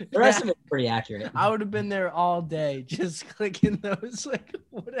The rest of it's pretty accurate. I would have been there all day just clicking those. Like,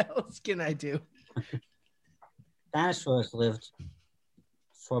 what else can I do? Dinosaurs lived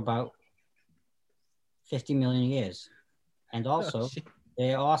for about 50 million years. And also, shit.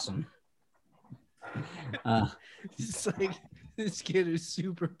 they're awesome. It's like this kid is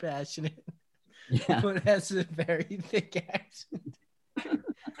super passionate, Yeah. but has a very thick accent.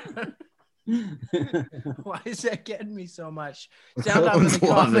 Why is that getting me so much? Sound off in the Someone's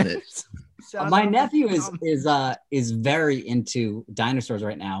loving comments. Sound My off in the nephew comments. is very into dinosaurs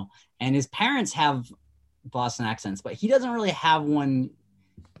right now, and his parents have Boston accents, but he doesn't really have one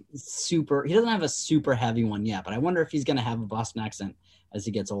super. He doesn't have a super heavy one yet. But I wonder if he's gonna have a Boston accent as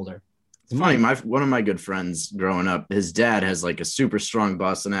he gets older. It's funny. One of my good friends growing up, his dad has like a super strong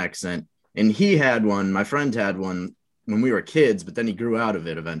Boston accent, and he had one. My friend had one when we were kids, but then he grew out of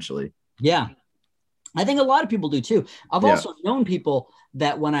it eventually. Yeah, I think a lot of people do too. I've Yeah. also known people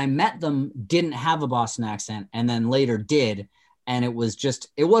that when I met them didn't have a Boston accent, and then later did, and it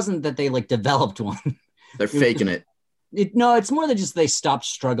wasn't that they like developed one. They're faking it. No, it's more than just they stopped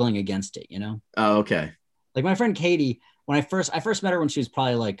struggling against it, you know? Oh, okay. Like my friend Katie, when I first met her when she was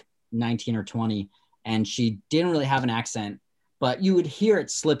probably like 19 or 20, and she didn't really have an accent, but you would hear it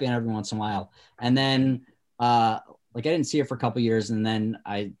slip in every once in a while. And then like I didn't see her for a couple years, and then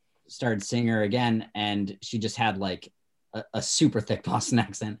I started seeing her again, and she just had like a super thick Boston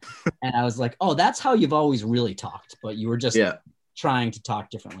accent. And I was like, oh, that's how you've always really talked, but you were just trying to talk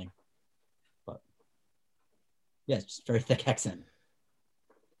differently. But yeah, it's just a very thick accent.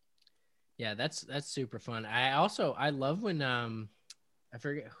 Yeah, that's super fun. I love when I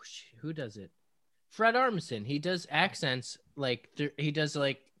forget who does it. Fred Armisen. He does accents like he does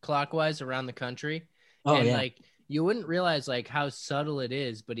like clockwise around the country. Oh, and yeah. like you wouldn't realize like how subtle it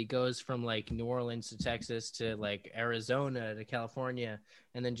is, but he goes from like New Orleans to Texas to like Arizona to California,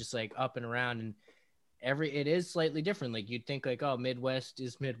 and then just like up and around, and it is slightly different. Like you'd think like, oh, Midwest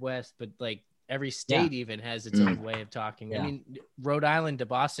is Midwest, but like every state even has its own way of talking. Yeah. I mean, Rhode Island to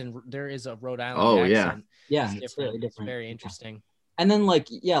Boston, there is a Rhode Island Oh, accent. Yeah, It's it's really different. It's different. very interesting. And then like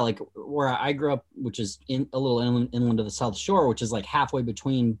where I grew up, which is in a little inland of the South Shore, which is like halfway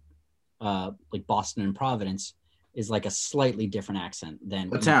between like Boston and Providence, is like a slightly different accent than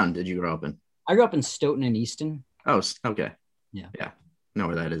What town did you grow up in? I grew up in Stoughton and Easton. Oh, okay. Yeah. Know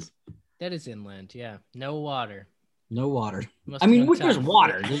where that is. That is inland. Yeah. No water. No water. Must I have mean, been there's tough.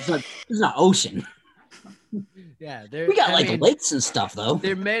 water. There's not ocean. Yeah. We got lakes and stuff though.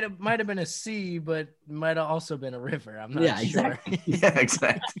 There might have been a sea, but might have also been a river. I'm not sure. Exactly. Yeah,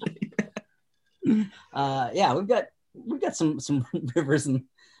 exactly. Yeah, we've got some rivers and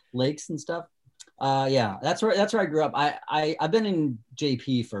lakes and stuff. Yeah, that's where I grew up. I've been in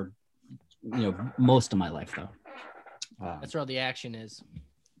JP for most of my life though. That's where all the action is.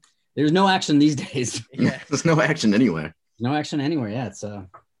 There's no action these days. Yeah. There's no action anywhere. No action anywhere. Yeah, it's a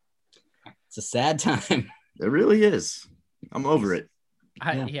sad time. It really is. I'm over it.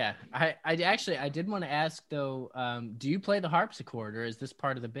 I did want to ask though, do you play the harpsichord, or is this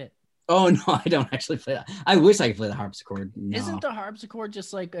part of the bit? Oh no, I don't actually play that. I wish I could play the harpsichord. No. Isn't the harpsichord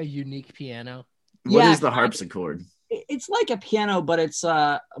just like a unique piano? What Yeah, is the harpsichord? It's like a piano, but it's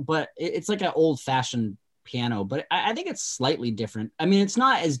like an old fashioned piano. But I think it's slightly different. I mean, it's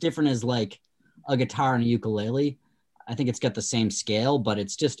not as different as like a guitar and a ukulele. I think it's got the same scale, but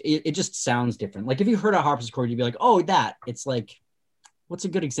it's just it just sounds different. Like if you heard a harpsichord, you'd be like, oh, that. It's like, what's a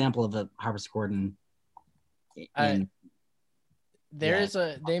good example of a harpsichord?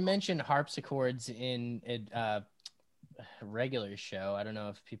 They mentioned harpsichords in a regular show. I don't know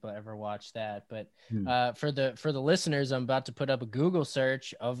if people ever watch that, but for the listeners, I'm about to put up a Google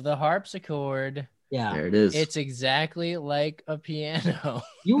search of the harpsichord. Yeah, There it is. It's exactly like a piano.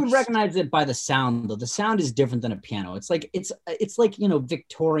 you would recognize it by the sound, though. The sound is different than a piano. It's like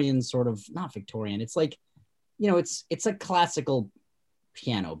Victorian sort of, not Victorian. It's like, it's a classical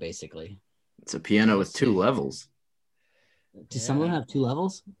piano basically. It's a piano with two levels. Do some of them have two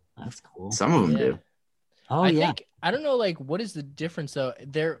levels? That's cool. Some of them Yeah. do. Oh I think I don't know, like, what is the difference though?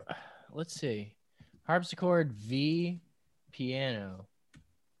 Let's see, harpsichord v piano.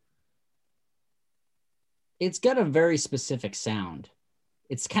 It's got a very specific sound.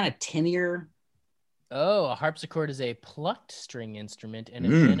 It's kind of tinier. Oh, a harpsichord is a plucked string instrument, and a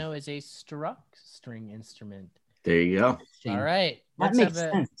Mm. piano is a struck string instrument. There you go. All right, That let's makes have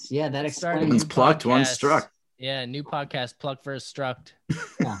a- sense. Yeah, that let's start a explains. One's new plucked, one's podcast. struck. Yeah, new podcast, plucked versus struck.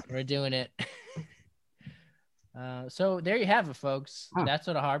 Yeah. We're doing it. So there you have it, folks. Huh. That's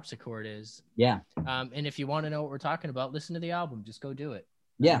what a harpsichord is. Yeah, And if you want to know what we're talking about, listen to the album. Just go do it.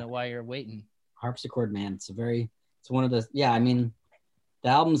 I yeah. don't know why you're waiting. Harpsichord, man. It's one of the. Yeah, I mean, The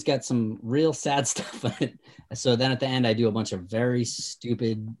album's got some real sad stuff on it. So then at the end, I do a bunch of very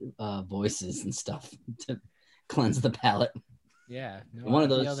stupid voices and stuff to cleanse the palate. Yeah. No, One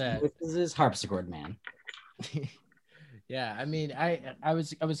of I feel those that. voices is Harpsichord Man. Yeah, I mean, I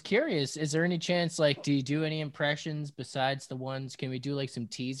was curious. Is there any chance, like, do you do any impressions besides the ones? Can we do like some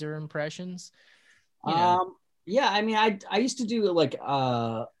teaser impressions? You know. Yeah, I mean, I used to do like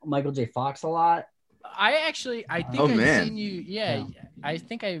Michael J. Fox a lot. I think Oh, I've man. seen you. Yeah, I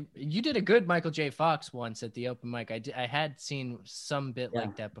think you did a good Michael J. Fox once at the open mic. I had seen some bit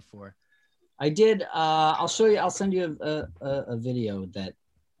like that before. I did. I'll show you. I'll send you a video that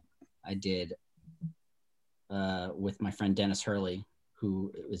I did with my friend Dennis Hurley,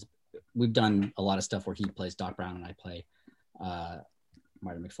 we've done a lot of stuff where he plays Doc Brown and I play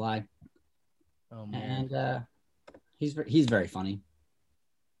Marty McFly. Oh man. And he's very funny.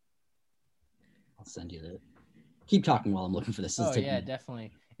 I'll send you that. Keep talking while I'm looking for this. Oh yeah,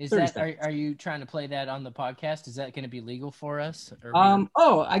 definitely. Is 30 that seconds. are you trying to play that on the podcast? Is that going to be legal for us? Or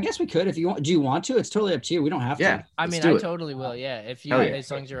Oh, I guess we could if you want. Do you want to? It's totally up to you. We don't have Yeah. to. I Let's mean, do I it. totally will. Yeah, if you Hell yeah. as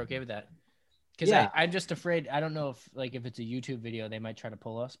long as you're okay with that. Because Yeah. I'm just afraid. I don't know if it's a YouTube video, they might try to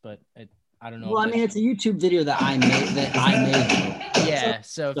pull us, but I don't know. Well, I if mean, it's a YouTube video that I made. yeah.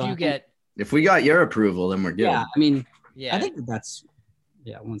 So if so I you think- get If we got your approval, then we're good. Yeah, I mean, yeah, I think that's.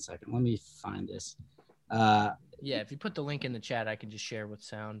 Yeah, 1 second. Let me find this. yeah, if you put the link in the chat, I can just share with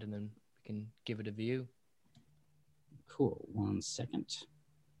sound, and then we can give it a view. Cool. 1 second.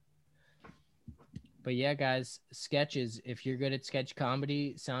 But yeah, guys, sketches. If you're good at sketch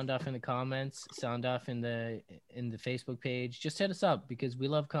comedy, sound off in the comments, sound off in the Facebook page. Just hit us up because we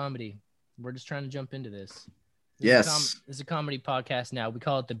love comedy. We're just trying to jump into this. Yes. This is a comedy podcast now. We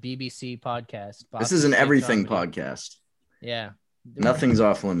call it the BBC podcast. This is an Boston State everything Comedy. podcast. Yeah. Nothing's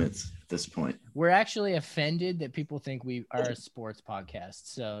off limits at this point. We're actually offended that people think we are a sports podcast.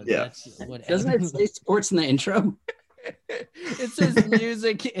 So Yeah. that's what Doesn't it say sports in the intro? it says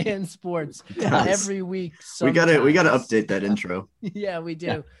music and sports Yes. every week. We gotta sometimes. update that intro. Yeah, we do.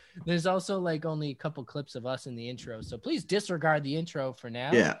 Yeah. There's also like only a couple clips of us in the intro. So please disregard the intro for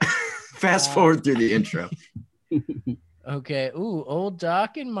now. Yeah. Fast forward through the intro. Okay. Ooh, old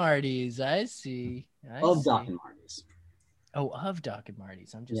Doc and Marty's. I see. Of see. Doc and Marty's. Oh, of Doc and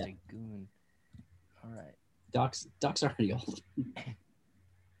Marty's. I'm just Yeah. a goon. All right. Doc's already old.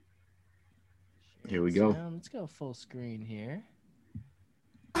 Here we go. Let's go full screen here.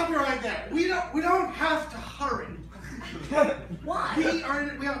 Stop you right there. We don't have to hurry. Why? We are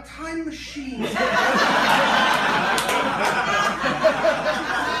a time machine.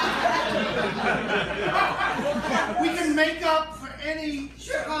 We can make up for any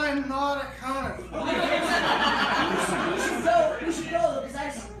time not accounted for. We should go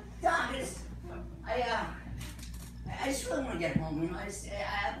because Doc, I just really want to get home. You know,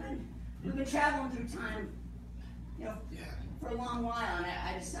 we've been traveling through time, you know, for a long while, and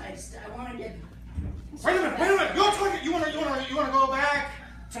I want to get. Wait a minute. You're talking. You want to go back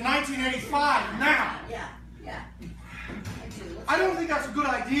to 1985 now? Yeah. I don't think that's a good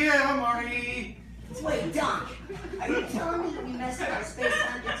idea, Marty. Wait, Doc, are you telling me that we messed up our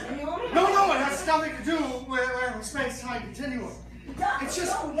space-time continuum? No, it has nothing to do with space-time continuum. Doc, It's let's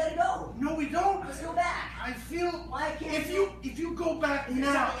just- go. We gotta go. No, we don't. Let's go back. I feel Why can't if you go back Is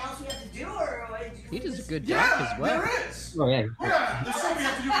there now. something else we have to do, or He does a good Yeah, Doc as well. there is. Oh yeah. Yeah, there's something we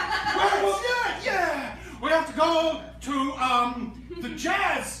have to do. Well, yeah. We have to go to the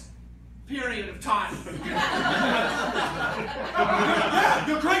jazz period of time. Yeah,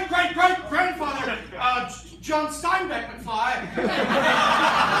 your great grandfather, John Steinbeck McFly,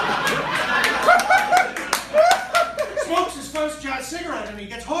 smokes his first jazz cigarette and he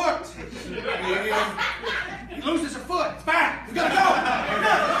gets hooked. He loses a foot. It's bad. We gotta go.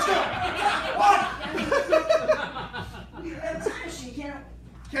 Yeah, let's go. What? We have a time machine.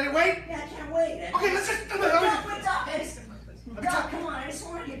 Can it wait? I can't wait. Okay, let's just. Doc, Doc, come on. I just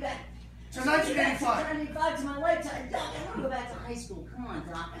want to get back. To 1985. 1985 to my lifetime. Doc, I want to go back to high school. Come on,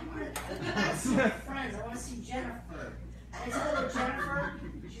 Doc. I want to see my friends. I want to see Jennifer. I tell her that Jennifer,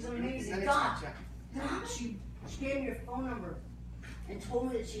 she's amazing. Doc, she gave me her phone number and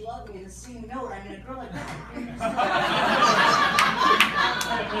told me that she loved me in the same note. I mean, a girl like that.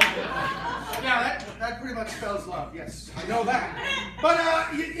 Yeah, that pretty much spells love. Yes, I know that. But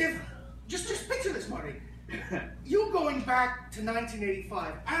if just picture this, Marty. You going back to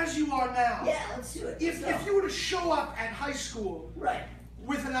 1985 as you are now. Yeah, let's do it. If you were to show up at high school Right.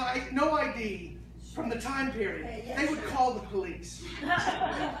 with no ID from the time period, Yeah, they would sure. call the police.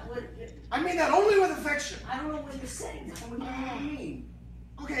 I I mean that only with affection. don't know what you're saying. What do you mean?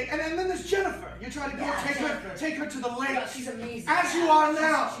 Okay, and then there's Jennifer. You try to go take her to the lake. Yeah, she's amazing. As you are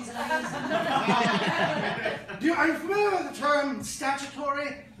now. She's amazing. Are you familiar with the term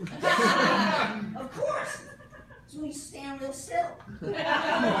statutory? Of course. It's when you stand real still. You're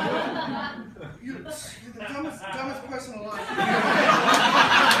the dumbest person alive.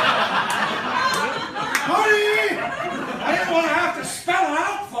 Marty! I didn't want to have to spell it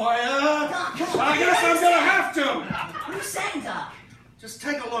out for you. Doc, I guess I'm going to have to. What are you saying, Doc? Just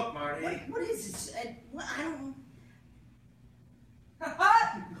take a look, Marty. What is it? I don't...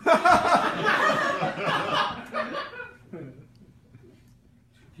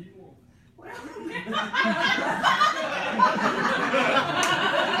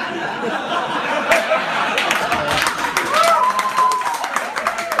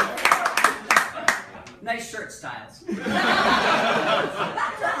 Nice shirt, Styles.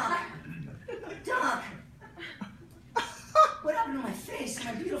 Doc! What happened to my face,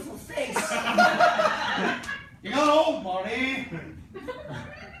 my beautiful face? You got old, Marty.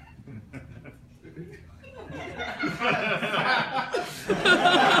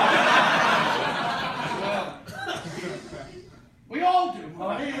 We all do,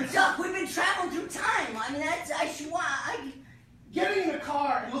 Marty. Doc, we've been traveling through time. I mean, Getting in a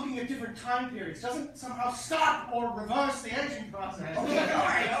car and looking at different time periods doesn't somehow stop or reverse the aging process. Okay, all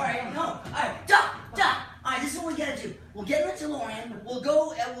right, no. All right, Doc. All right, this is what we gotta do. We'll get in the DeLorean. We'll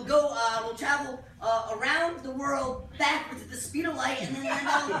travel around the world backwards at the speed of light, and then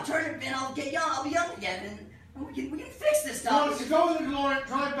I'll turn it, and I'll get young. I'll be young again, and we can fix this, Doc. No, to go in the DeLorean,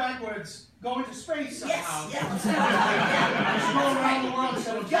 drive backwards, go into space somehow. Yes, Just go around the world.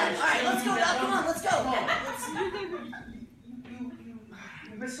 So All right, let's go, Doc. Come on, let's go.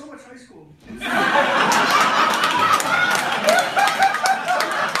 You missed so much high school. Let's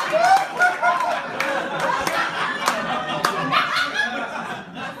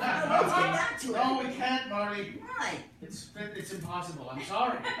get back to it. No, we can't, Marty. Why? It's impossible. I'm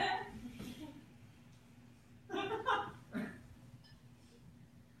sorry.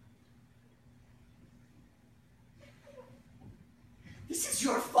 This is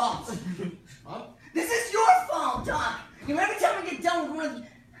your fault. Huh? This is your fault, Doc. You know, every time we get done with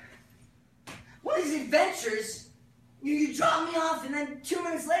one of these adventures, you drop me off, and then 2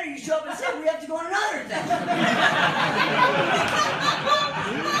 minutes later you show up and say we have to go on another adventure.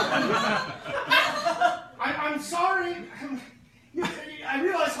 I'm sorry. I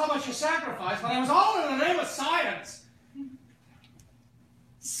realize how much you sacrificed, but I was all in the name of science.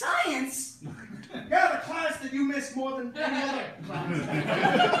 Science? Yeah, the class that you missed more than any other class.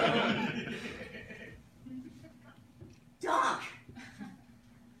 Doc.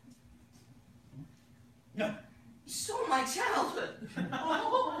 You stole my childhood.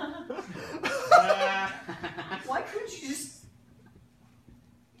 Why couldn't you just...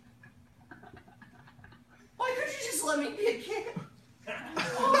 Why couldn't you just let me be a kid?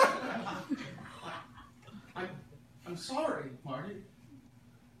 I'm sorry, Marty.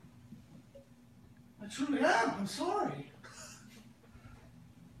 I truly am. I'm sorry.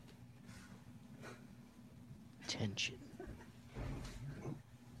 Tension.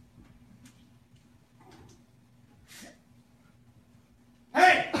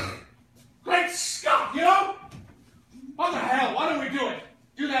 Hey! Great Scott, you know? What the hell? Why don't we do it?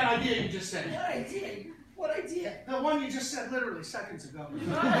 Do that idea you just said. What idea? What idea? The one you just said literally seconds ago. Get in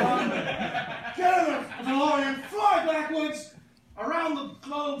the DeLorean, fly backwards, around the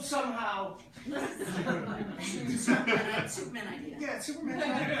globe somehow. Superman idea. Yeah, Superman.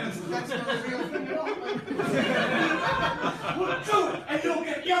 That's not a real thing at all. We'll do it, and you'll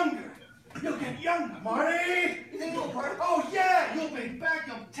get younger. You'll get younger, Marty. You think it'll work? Oh, yeah, you'll be back.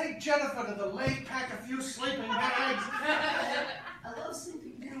 You'll take Jennifer to the lake, pack a few sleeping bags. I love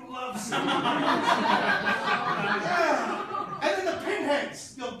sleeping. You love sleeping. Yeah. And then the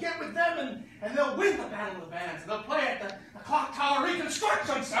pinheads, you'll get with them, and they'll win the Battle of the Bands. They'll play at the Clock Tower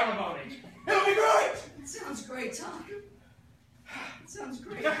Reconstruction Ceremony. It'll be great. It sounds great, Tom. It sounds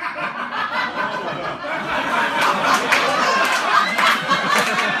great.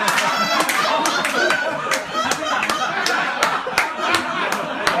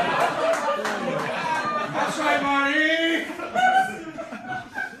 That's right, Marty.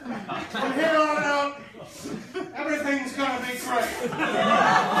 From here on out, everything's gonna be great.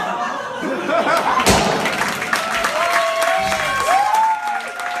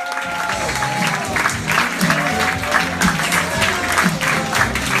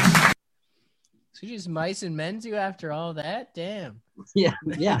 So you just mice and men you after all that? Damn. Yeah.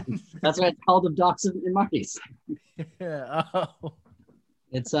 That's why it's called the Docs and Marty's. Oh,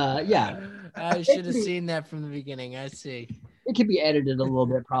 It's yeah. I should have seen that from the beginning. I see. it could be edited a little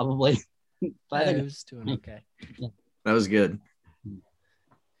bit probably. But I think it was doing okay. That was good.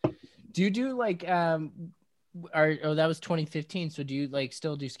 Do you do like that was 2015, so do you like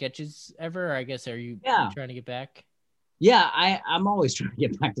still do sketches ever, or I guess are you trying to get back? Yeah, I'm always trying to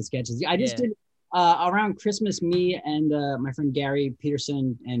get back to sketches. I just did around Christmas, me and my friend Gary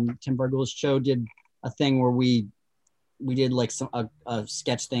Peterson and Tim Bargoul's show did a thing where we did like a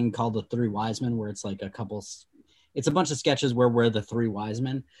sketch thing called The Three Wise Men, where it's like it's a bunch of sketches where we're the three wise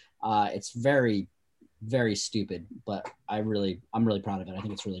men. It's very, very stupid, but I'm really proud of it. I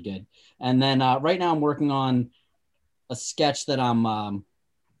think it's really good. And then right now I'm working on a sketch that I'm,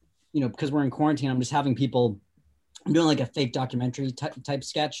 because we're in quarantine, I'm just having people, I'm doing like a fake documentary type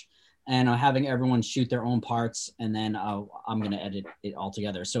sketch, and I'm having everyone shoot their own parts, and then I'm going to edit it all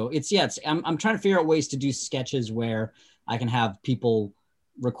together. So I'm trying to figure out ways to do sketches where I can have people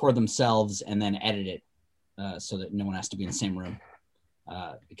record themselves and then edit it so that no one has to be in the same room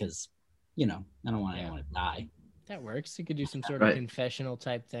because, I don't want anyone to die. That works. You could do some sort of confessional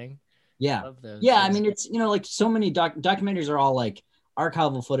type thing. Yeah. Love those. Yeah. I mean, it's, like so many documentaries are all like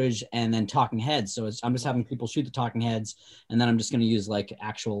archival footage and then talking heads. So I'm just having people shoot the talking heads, and then I'm just going to use like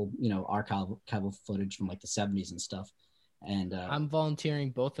actual, archival footage from like the 70s and stuff. And I'm volunteering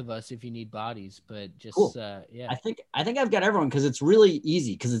both of us if you need bodies, but just cool. yeah. I think I've got everyone, because it's really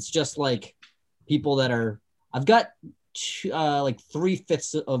easy, because it's just like people that are. I've got like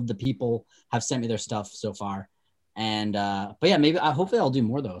 3/5 of the people have sent me their stuff so far, and but yeah, maybe hopefully I'll do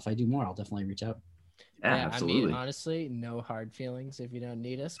more though. If I do more, I'll definitely reach out. Yeah, absolutely. I mean, honestly, no hard feelings if you don't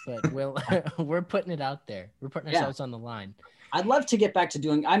need us, but we're putting it out there. We're putting ourselves on the line. I'd love to get back to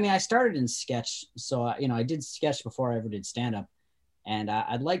doing. I mean, I started in sketch, so I did sketch before I ever did stand up, and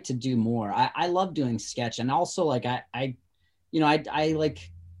I'd like to do more. I love doing sketch, and also like I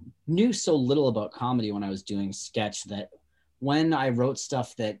like knew so little about comedy when I was doing sketch that when I wrote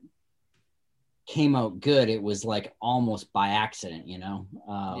stuff that came out good, it was like almost by accident,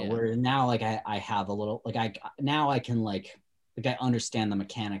 where now like I have a little like I can like I understand the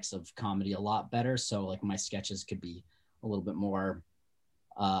mechanics of comedy a lot better, so like my sketches could be a little bit more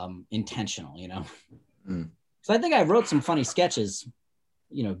intentional, so I think I wrote some funny sketches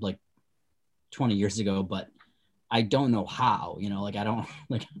like 20 years ago, but I don't know how, like I don't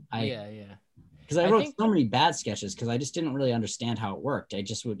like because I wrote so many bad sketches because I just didn't really understand how it worked. I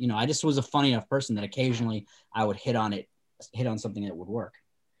just would, I just was a funny enough person that occasionally I would hit on something that would work.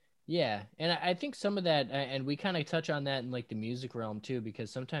 Yeah. And I think some of that, and we kind of touch on that in like the music realm too, because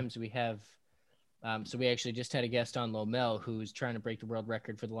sometimes we have, so we actually just had a guest on, Lomel, who's trying to break the world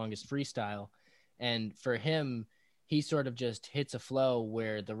record for the longest freestyle. And for him, he sort of just hits a flow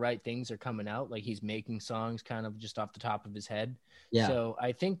where the right things are coming out. Like he's making songs kind of just off the top of his head. Yeah. So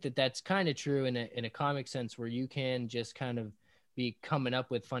I think that that's kind of true in a comic sense, where you can just kind of be coming up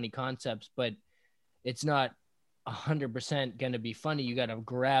with funny concepts, but it's not 100% going to be funny. You got to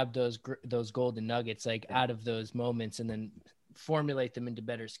grab those golden nuggets like out of those moments and then formulate them into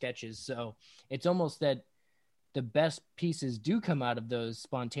better sketches. So it's almost that the best pieces do come out of those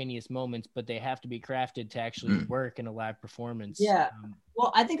spontaneous moments, but they have to be crafted to actually work in a live performance. Yeah.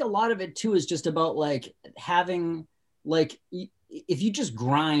 Well, I think a lot of it too is just about like having like, if you just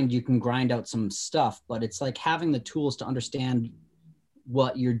grind, you can grind out some stuff, but it's like having the tools to understand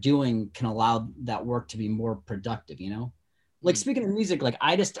what you're doing can allow that work to be more productive, Like speaking of music, like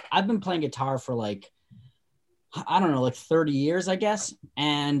I've been playing guitar for like, I don't know, like 30 years, I guess.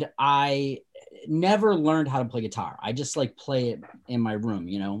 And I never learned how to play guitar. I just like play it in my room,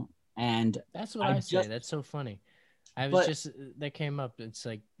 and that's what I say. That's so funny. That came up. It's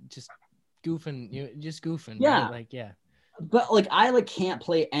like just goofing. Yeah. Right? Like, yeah. But like, I like can't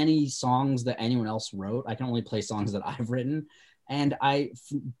play any songs that anyone else wrote. I can only play songs that I've written. And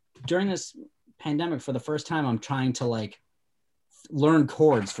during this pandemic, for the first time, I'm trying to like learn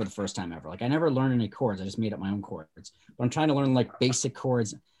chords for the first time ever. Like I never learned any chords. I just made up my own chords, but I'm trying to learn like basic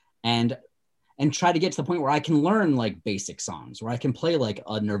chords and try to get to the point where I can learn like basic songs, where I can play like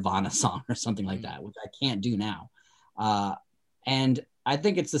a Nirvana song or something like that, which I can't do now. And I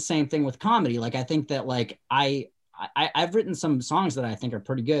think it's the same thing with comedy. Like, I think that like I've written some songs that I think are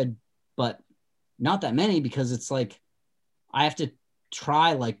pretty good, but not that many, because it's like, I have to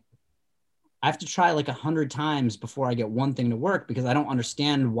try like 100 times before I get one thing to work, because I don't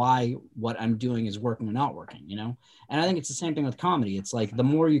understand why what I'm doing is working or not working, And I think it's the same thing with comedy. It's like, the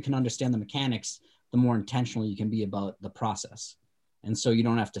more you can understand the mechanics, the more intentional you can be about the process. And so you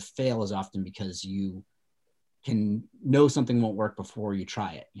don't have to fail as often, because you can know something won't work before you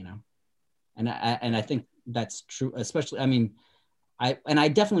try it, And I think that's true, especially, I mean, I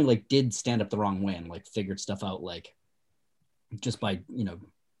definitely like did stand up the wrong way and like figured stuff out like just by,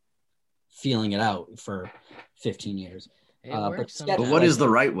 feeling it out for 15 years. It But works sketch- But sometimes. what is the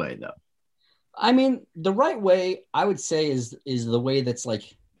right way though? I mean, the right way, I would say, is the way that's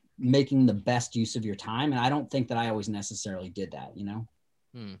like making the best use of your time. And I don't think that I always necessarily did that,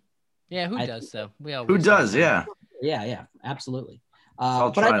 Yeah, who I does though? We all Who wish does? sometimes. Yeah. Yeah, absolutely. It's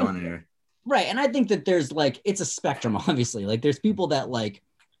all But I trial think- and error. Right. And I think that there's like, it's a spectrum, obviously. Like there's people that like,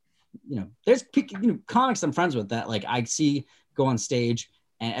 there's comics I'm friends with that like I see go on stage,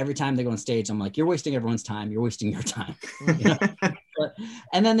 and every time they go on stage, I'm like, you're wasting everyone's time. You're wasting your time.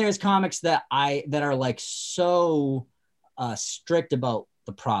 And then there's comics that are like so strict about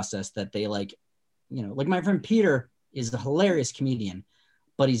the process that they like, like my friend Peter is a hilarious comedian,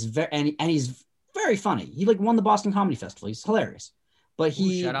 but he's he's very funny. He like won the Boston Comedy Festival. He's hilarious, but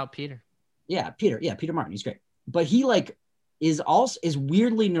Ooh, shout out Peter. Peter Martin. He's great, but he like is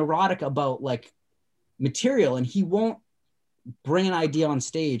weirdly neurotic about like material, and he won't bring an idea on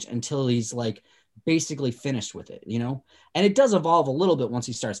stage until he's like basically finished with it, and it does evolve a little bit once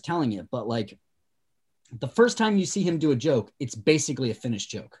he starts telling it, but like the first time you see him do a joke, it's basically a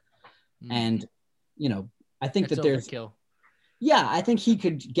finished joke. And I think That's that there's overkill. yeah, I think he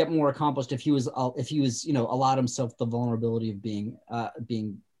could get more accomplished if he was allowed himself the vulnerability of being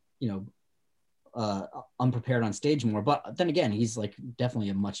unprepared on stage more. But then again, he's like definitely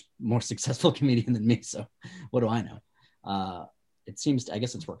a much more successful comedian than me, so what do I know? I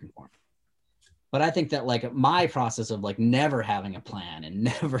guess it's working for him. But I think that like my process of like never having a plan and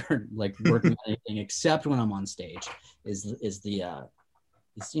never like working on anything except when I'm on stage is There's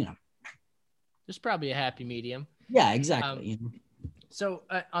probably a happy medium. yeah, exactly. So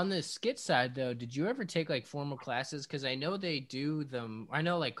on the skit side, though, did you ever take like formal classes? Because I know they do them. I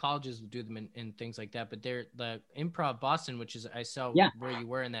know like colleges do them and things like that. But they're the Improv Boston, which is I saw where you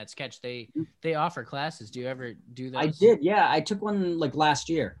were in that sketch. They offer classes. Do you ever do those? I did. Yeah, I took one like last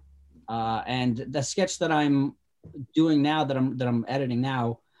year, and the sketch that I'm doing now, that I'm editing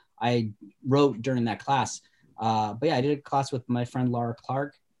now, I wrote during that class. But yeah, I did a class with my friend Laura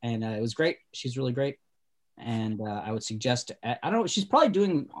Clark, and it was great. She's really great. And I would suggest, I don't know, she's probably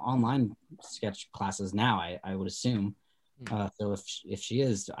doing online sketch classes now, I would assume. So if she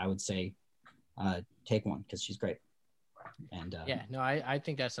is, I would say take one because she's great. And yeah, no, I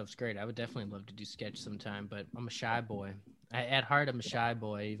think that stuff's great. I would definitely love to do sketch sometime, but I'm a shy boy. At heart, I'm a shy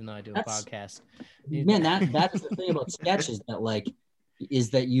boy, even though I do a podcast. Man, that's the thing about sketch is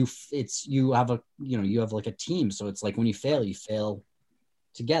that you have like a team. So it's like when you fail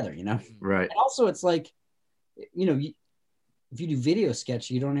together, Right. And also it's like, if you do video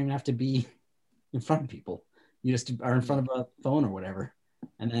sketch, you don't even have to be in front of people. You just are in front of a phone or whatever.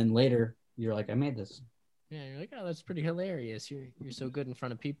 And then later you're like, I made this. Yeah, you're like, oh, that's pretty hilarious. You're so good in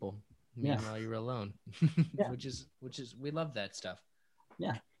front of people. Yeah. While you're alone. Yeah. which is we love that stuff.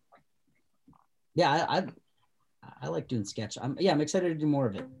 Yeah. Yeah, I like doing sketch. I'm excited to do more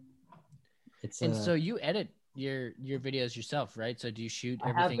of it. And so you edit your videos yourself, right? So do you shoot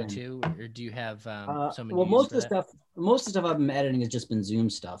everything too, or do you have someone? Well, most of the stuff I've been editing has just been Zoom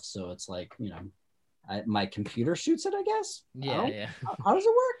stuff. So it's like my computer shoots it, I guess. Yeah. How does it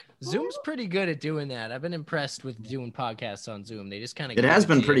work? Zoom's pretty good at doing that. I've been impressed with doing podcasts on Zoom. They just kind of. It has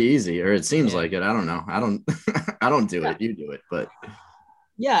been pretty easy, or it seems like it. I don't know. I don't do it. You do it, but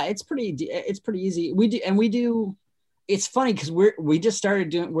yeah, it's pretty easy. We do. It's funny because we just started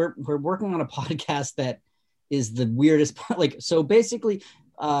doing. We're working on a podcast that is the weirdest. Like, so basically,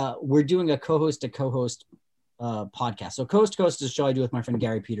 we're doing a co-host podcast. So Coast to Coast is a show I do with my friend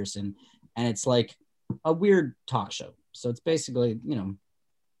Gary Peterson, and it's like a weird talk show. So it's basically,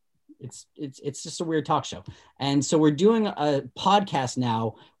 it's just a weird talk show. And so we're doing a podcast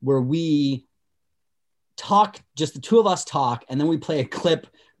now where we talk, just the two of us talk, and then we play a clip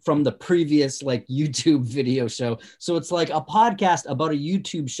from the previous like YouTube video show. So it's like a podcast about a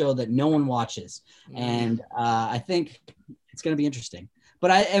YouTube show that no one watches. And I think it's going to be interesting.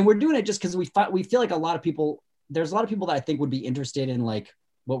 But we're doing it just because we feel like there's a lot of people that I think would be interested in like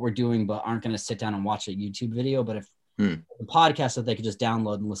what we're doing, but aren't going to sit down and watch a YouTube video. But if the podcast that they could just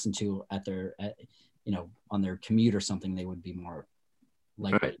download and listen to on their commute or something, they would be more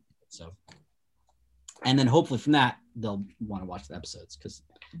likely. Right. So, and then hopefully from that, they'll want to watch the episodes because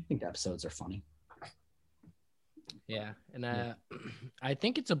I think the episodes are funny. Yeah. And I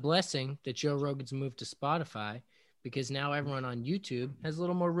think it's a blessing that Joe Rogan's moved to Spotify, because now everyone on YouTube has a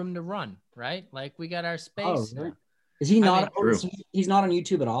little more room to run, right? Like we got our space. Oh, really? Is he not? He's not on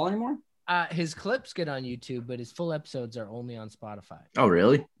YouTube at all anymore? His clips get on YouTube, but his full episodes are only on Spotify. Oh,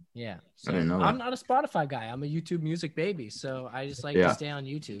 really? Yeah. So I didn't know that. I'm not a Spotify guy. I'm a YouTube music baby. So I just like to stay on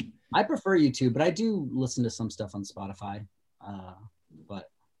YouTube. I prefer YouTube, but I do listen to some stuff on Spotify.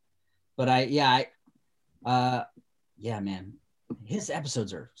 Man, his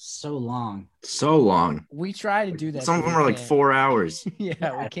episodes are so long. So long. We try to do that. Some of but them we are like can't. 4 hours. Yeah,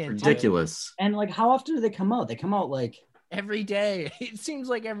 we can't. do it. Ridiculous. And like, how often do they come out? They come out like Every day. It seems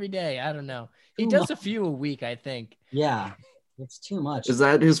like every day. I don't know. He Too does a much. few a week, I think. yeah, it's too much. Is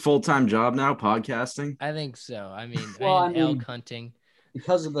that his full-time job now, podcasting? I think so. I mean, Well, I and mean- elk hunting.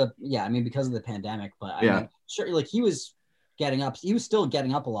 because of the pandemic, but I Yeah. mean, sure, like he was still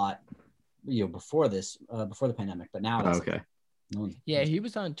getting up a lot, before the pandemic, but now it's Okay. no one- Yeah, he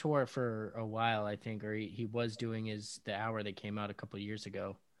was on tour for a while, I think, or he was doing the hour that came out a couple of years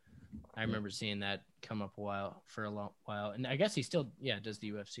ago. I remember seeing that come up for a long while, and I guess he still does the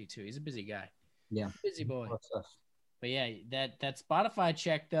UFC too. He's a busy guy. Yeah. Busy boy. lot of stuff. But yeah, that Spotify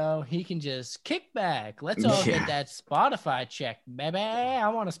check though, he can just kick back. Let's all Yeah. get that Spotify check, baby. I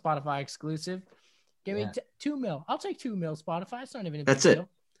want a Spotify exclusive. Give me Yeah. 2 mil. I'll take 2 mil Spotify. It's not even a That's big it.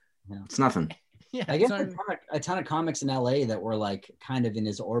 deal. It's nothing. Yeah, I it's guess not even- a ton of comics in LA that were like kind of in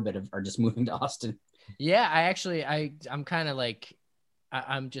his orbit are just moving to Austin. yeah. I'm kind of like,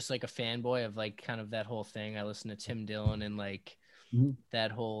 I'm just like a fanboy of like kind of that whole thing. I listen to Tim Dillon and like Mhm.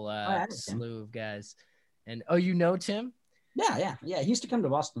 that whole I know Tim. slew of guys. And you know Tim? Yeah. He used to come to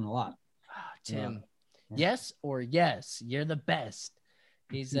Boston a lot. Oh, Tim. Yeah. Yes or yes, you're the best.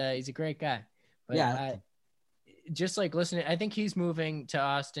 He's a great guy. But Yeah. just like listening, I think he's moving to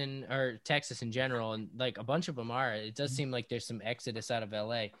Austin or Texas in general, and like a bunch of them are. It does seem like there's some exodus out of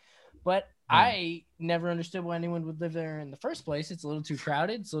LA, but I never understood why anyone would live there in the first place. It's a little too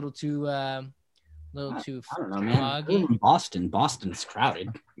crowded. It's a little too I don't know, man. I foggy. live in Boston. Boston's crowded.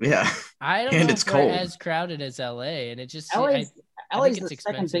 Yeah. I don't And know it's if we're cold. as crowded as LA, and it just LA's think the it's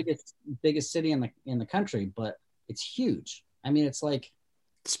second expensive. biggest city in the country, but it's huge. I mean, it's like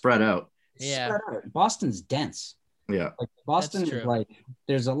Spread out. Yeah. spread out. Boston's dense. Yeah. Like Boston That's is true. like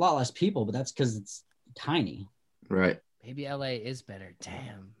there's a lot less people, but that's because it's tiny. Right. maybe LA is better.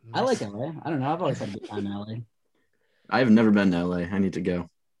 Damn, I like LA. I don't know. I've always had a good time in LA. I've never been to LA. I need to go.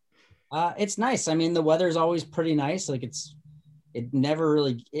 It's nice. I mean, the weather's always pretty nice. Like it never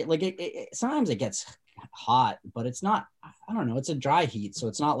really sometimes it gets hot, but it's not. I don't know. It's a dry heat, so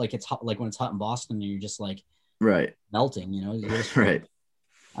it's not like it's hot. Like when it's hot in Boston, and you're just like Right. melting. You know. You're just- Right.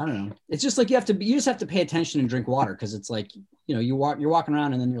 I don't know. It's just like you just have to pay attention and drink water because it's like you're walking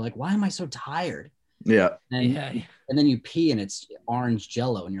around and then you're like, why am I so tired? Yeah. And Yeah. and then you pee and it's orange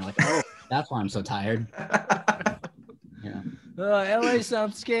Jello and you're like, oh, that's why I'm so tired. Yeah. Oh, LA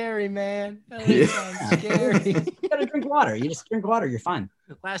sounds scary, man. LA Yeah. sounds scary. You gotta drink water. You just drink water. You're fine.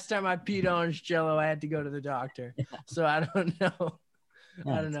 Last time I peed orange Jello, I had to go to the doctor. So I don't know.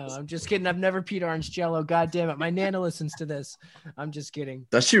 Yeah, I don't know. I'm just kidding. I've never peed orange Jello. God damn it. My Nana listens to this. I'm just kidding.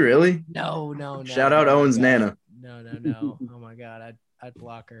 Does she really? No. Shout out Oh my Owen's God. Nana. No. Oh my God. I'd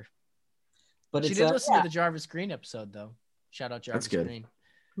block her. But She it's did listen yeah. to the Jarvis Green episode though. Shout out Jarvis good. Green.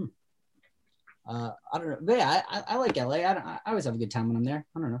 I don't know. But yeah, I like LA. I always have a good time when I'm there.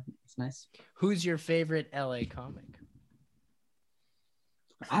 I don't know. It's nice. Who's your favorite LA comic?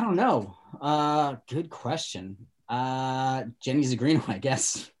 I don't know. Good question. Jenny Zagrino, I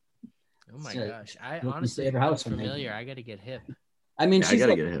guess. Oh my So, gosh. I you honestly stay at her house am when they- familiar. I got to get hip. I mean, Yeah, I she's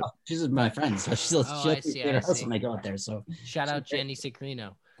gotta like, get it. she's my friend, so she'll Oh, she'll I see, stay at her I house see. when I go out there. So Shout out Jenny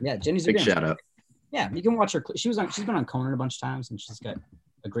Cicrino. yeah, Jenny Big Zagrino. shout out. Yeah, you can watch her. She's been on Conan a bunch of times, and she's got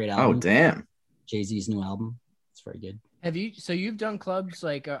a great Oh, album. damn. Jay-Z's new album. It's very good. You've done clubs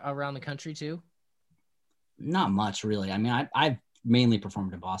like around the country too? Not much, really. I mean, I've mainly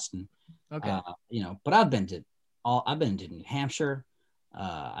performed in Boston. Okay. But I've been to New Hampshire.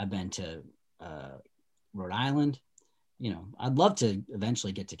 I've been to Rhode Island. I'd love to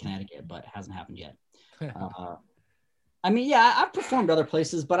eventually get to Connecticut, but it hasn't happened yet. I mean, yeah, I've performed other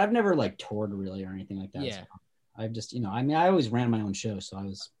places, but I've never like toured really or anything like that. Yeah. So I've just, I mean, I always ran my own show, so I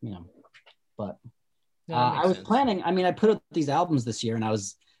was, but No, that I makes was sense. planning. I mean, I put out these albums this year, and I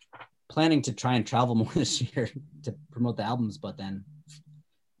was planning to try and travel more this year to promote the albums, but then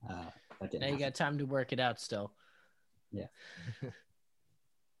that didn't Now you happen. got time to work it out still.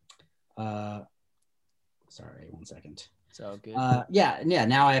 Sorry, 1 second. So good. Yeah.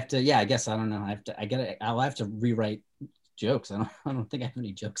 Now I have to. Yeah, I guess I don't know. I'll have to rewrite jokes. I don't think I have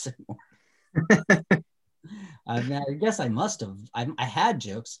any jokes anymore. I mean, I guess I must have. I had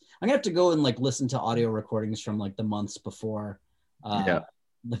jokes. I'm gonna have to go and like listen to audio recordings from like the months before Yeah.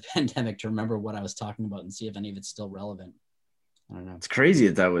 the pandemic to remember what I was talking about and see if any of it's still relevant. I don't know. It's crazy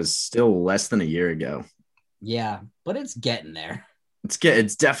that was still less than a year ago. Yeah, but it's getting there.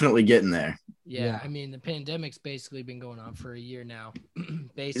 It's definitely getting there. Yeah, I mean, the pandemic's basically been going on for a year now.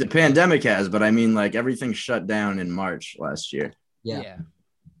 The pandemic has, but I mean, like everything shut down in March last year. Yeah.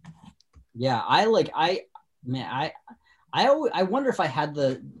 I wonder if I had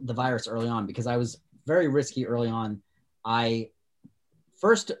the virus early on, because I was very risky early on. At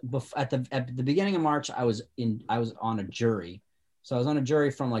the beginning of March, I was on a jury. So I was on a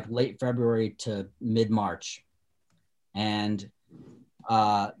jury from like late February to mid-March. And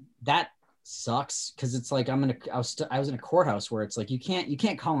that sucks, because it's like I was in a courthouse where it's like you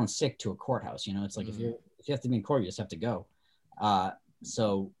can't call in sick to a courthouse, you know. It's like if you have to be in court, you just have to go.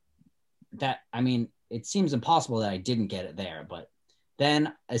 So that, I mean, it seems impossible that I didn't get it there. But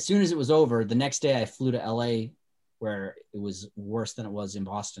then as soon as it was over, the next day I flew to LA, where it was worse than it was in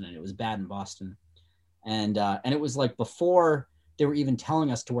Boston, and it was bad in Boston. And it was like before they were even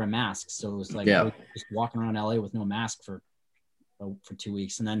telling us to wear masks. So it was like we were just walking around LA with no mask for 2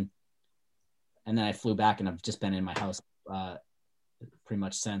 weeks. And then I flew back, and I've just been in my house pretty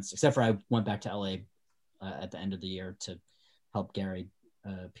much since, except for I went back to LA at the end of the year to help Gary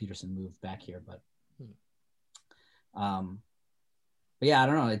Peterson move back here. But yeah, I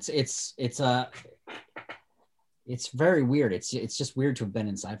don't know. It's very weird. It's just weird to have been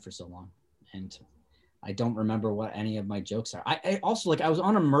inside for so long, and I don't remember what any of my jokes are. I also, like, I was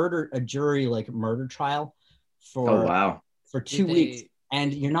on a jury murder trial for 2 weeks,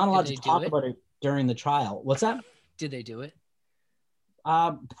 and you're not allowed to talk about it during the trial. What's that? Did they do it?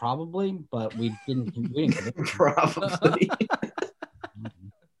 Probably, but we didn't Probably.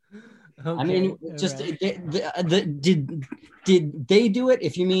 Okay, I mean, just did they do it?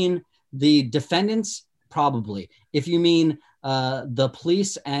 If you mean the defendants, probably. If you mean the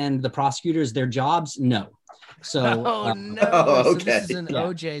police and the prosecutors, their jobs, no. So no. So this is an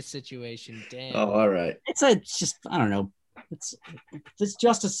OJ situation. Damn. Oh, all right. It's just, I don't know. This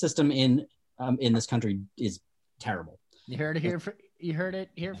justice system in this country is terrible. You heard it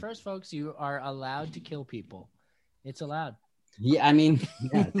here first, folks. You are allowed to kill people. It's allowed. Yeah, I mean,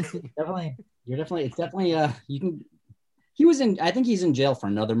 yeah, it's definitely you can. I think he's in jail for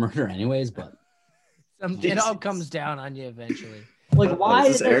another murder anyways, but it all comes down on you eventually. Like, why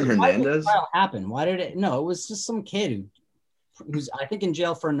did Aaron Hernandez trial happen? Why did it? No, it was just some kid who's I think in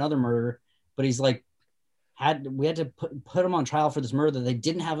jail for another murder, but he's like we had to put him on trial for this murder that they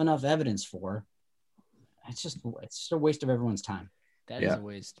didn't have enough evidence for. It's just a waste of everyone's time. That is a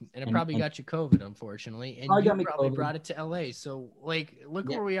waste, and it probably got you COVID, unfortunately, and you probably brought it to LA. So, like, look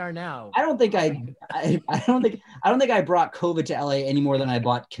where we are now. I don't think I brought COVID to LA any more than I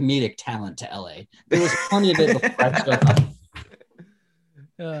brought comedic talent to LA. There was plenty of it before I showed up.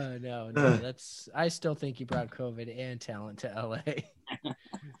 No, that's. I still think you brought COVID and talent to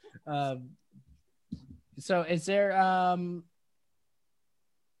LA. So, is there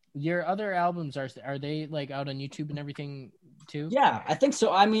your other albums are they like out on YouTube and everything too? Yeah, I think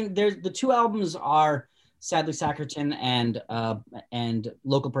so. I mean, the two albums are Sadly Sackerton and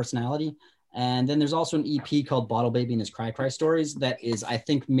Local Personality, and then there's also an EP called Bottle Baby and His Cry Cry Stories that is, I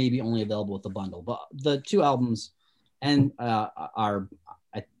think, maybe only available with the bundle. But the two albums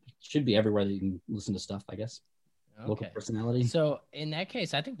should be everywhere that you can listen to stuff, I guess. Okay. Local Personality. So in that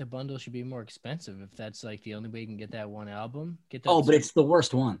case, I think the bundle should be more expensive if that's like the only way you can get that one album. But it's the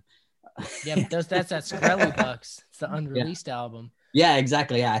worst one. Yeah, but that's that Skrelly Bucks. It's the unreleased album. Yeah,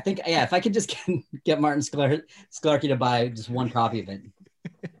 exactly. Yeah, I think if I could just get Martin Sklarky to buy just one copy of it,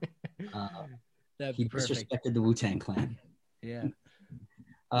 he disrespected the Wu-Tang Clan. Yeah.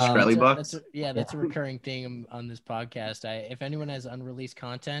 Skrelly Bucks. That's a recurring thing on this podcast. If anyone has unreleased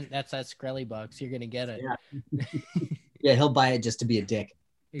content, that's that Skrelly Bucks. You're gonna get it. Yeah. Yeah, he'll buy it just to be a dick.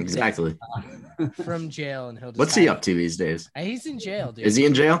 Exactly. From jail, and he'll. What's he up to these days? He's in jail, dude. Is he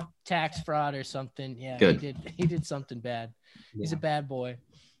in jail? Tax fraud or something. Yeah. Good. He did something bad. Yeah. He's a bad boy.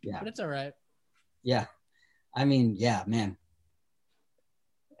 Yeah. But it's all right. Yeah. I mean, yeah, man.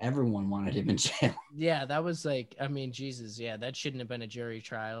 Everyone wanted him in jail. Yeah, that was like, I mean, Jesus, yeah, that shouldn't have been a jury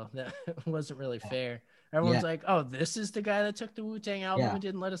trial. That wasn't really fair. Everyone's like, oh, this is the guy that took the Wu-Tang album and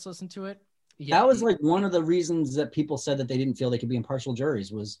didn't let us listen to it. Yeah. That was like one of the reasons that people said that they didn't feel they could be impartial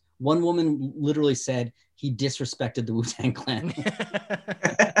juries was one woman literally said he disrespected the Wu-Tang Clan.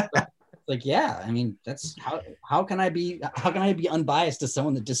 Like, yeah, I mean, that's how can I be unbiased to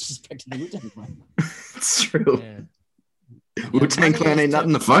someone that disrespected the Wu-Tang Clan? It's true. Yeah. Wu-Tang Clan ain't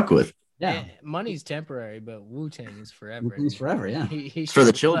nothing to fuck with. Yeah, money's temporary, but Wu-Tang is forever. Wu-Tang's forever, yeah. He for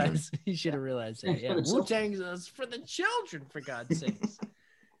the children. He should have realized that. Yeah, Wu-Tang is for the children, for God's sakes.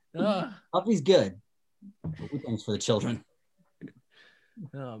 Puffy's good. Wu-Tang's for the children.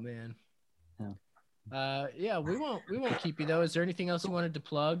 Oh man. Yeah. Yeah, we won't keep you though. Is there anything else you wanted to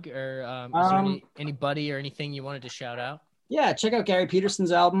plug, or is there anybody or anything you wanted to shout out? Yeah, check out Gary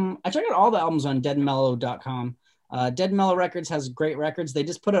Peterson's album. I check out all the albums on deadmellow.com. Dead Mellow Records has great records. They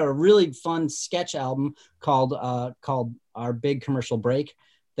just put out a really fun sketch album called Our Big Commercial Break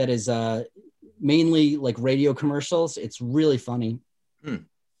that is mainly like radio commercials. It's really funny.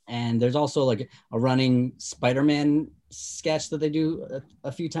 And there's also like a running Spider-Man sketch that they do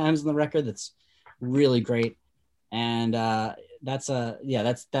a few times on the record that's really great. And that's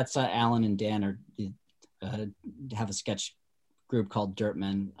Alan and Dan have a sketch group called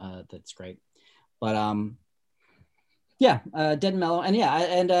Dirtmen that's great. But Dead and Mellow, and you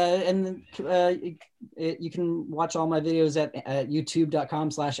can watch all my videos at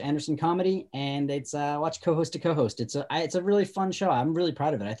youtube.com/Anderson Comedy, and it's watch co-host to co-host. It's a really fun show. I'm really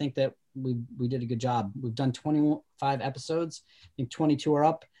proud of it. I think that we did a good job. We've done 25 episodes. I think 22 are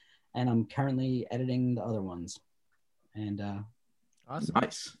up, and I'm currently editing the other ones. And awesome,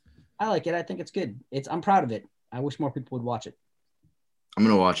 nice. I like it. I think it's good. I'm proud of it. I wish more people would watch it. I'm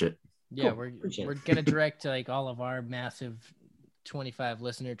gonna watch it. Yeah, Cool. we're gonna direct like all of our massive 25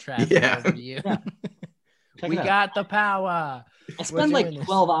 listener traffic over to you. Yeah. We got the power. I spend like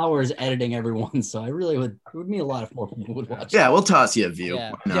 12 hours editing everyone, so it would mean a lot if more people would watch. Yeah, we'll toss you a view.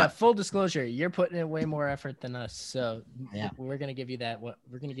 Yeah. Why not? Yeah, full disclosure, you're putting in way more effort than us, so yeah, we're gonna give you that.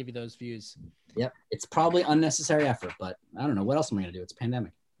 We're gonna give you those views. Yep, it's probably unnecessary effort, but I don't know what else am I gonna do. It's a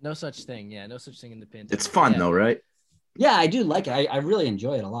pandemic. No such thing. Yeah, no such thing in the pandemic. It's fun though, right? Yeah, I do like it. I really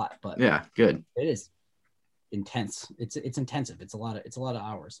enjoy it a lot. But yeah, good. It is intense. It's intensive. It's a lot of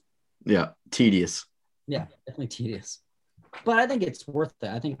hours. Yeah, tedious. Yeah, definitely tedious. But I think it's worth it.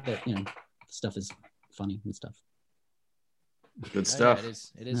 I think that stuff is funny and stuff. Good stuff.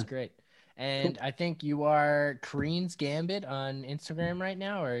 Yeah, it is great. And cool. I think you are Crean's Gambit on Instagram right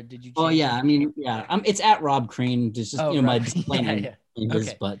now, or did you? Oh yeah, I mean, yeah, it's at Rob Crean. Just my display name is,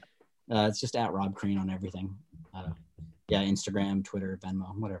 okay. But it's just at Rob Crean on everything. Yeah, Instagram, Twitter,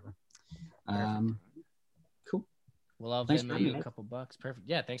 Venmo, whatever. Cool. Well, I'll Venmo you a couple bucks. Perfect.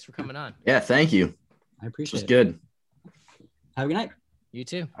 Yeah, thanks for coming on. Yeah, thank you. I appreciate it. Good. Have a good night. You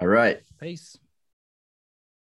too. All right. Peace.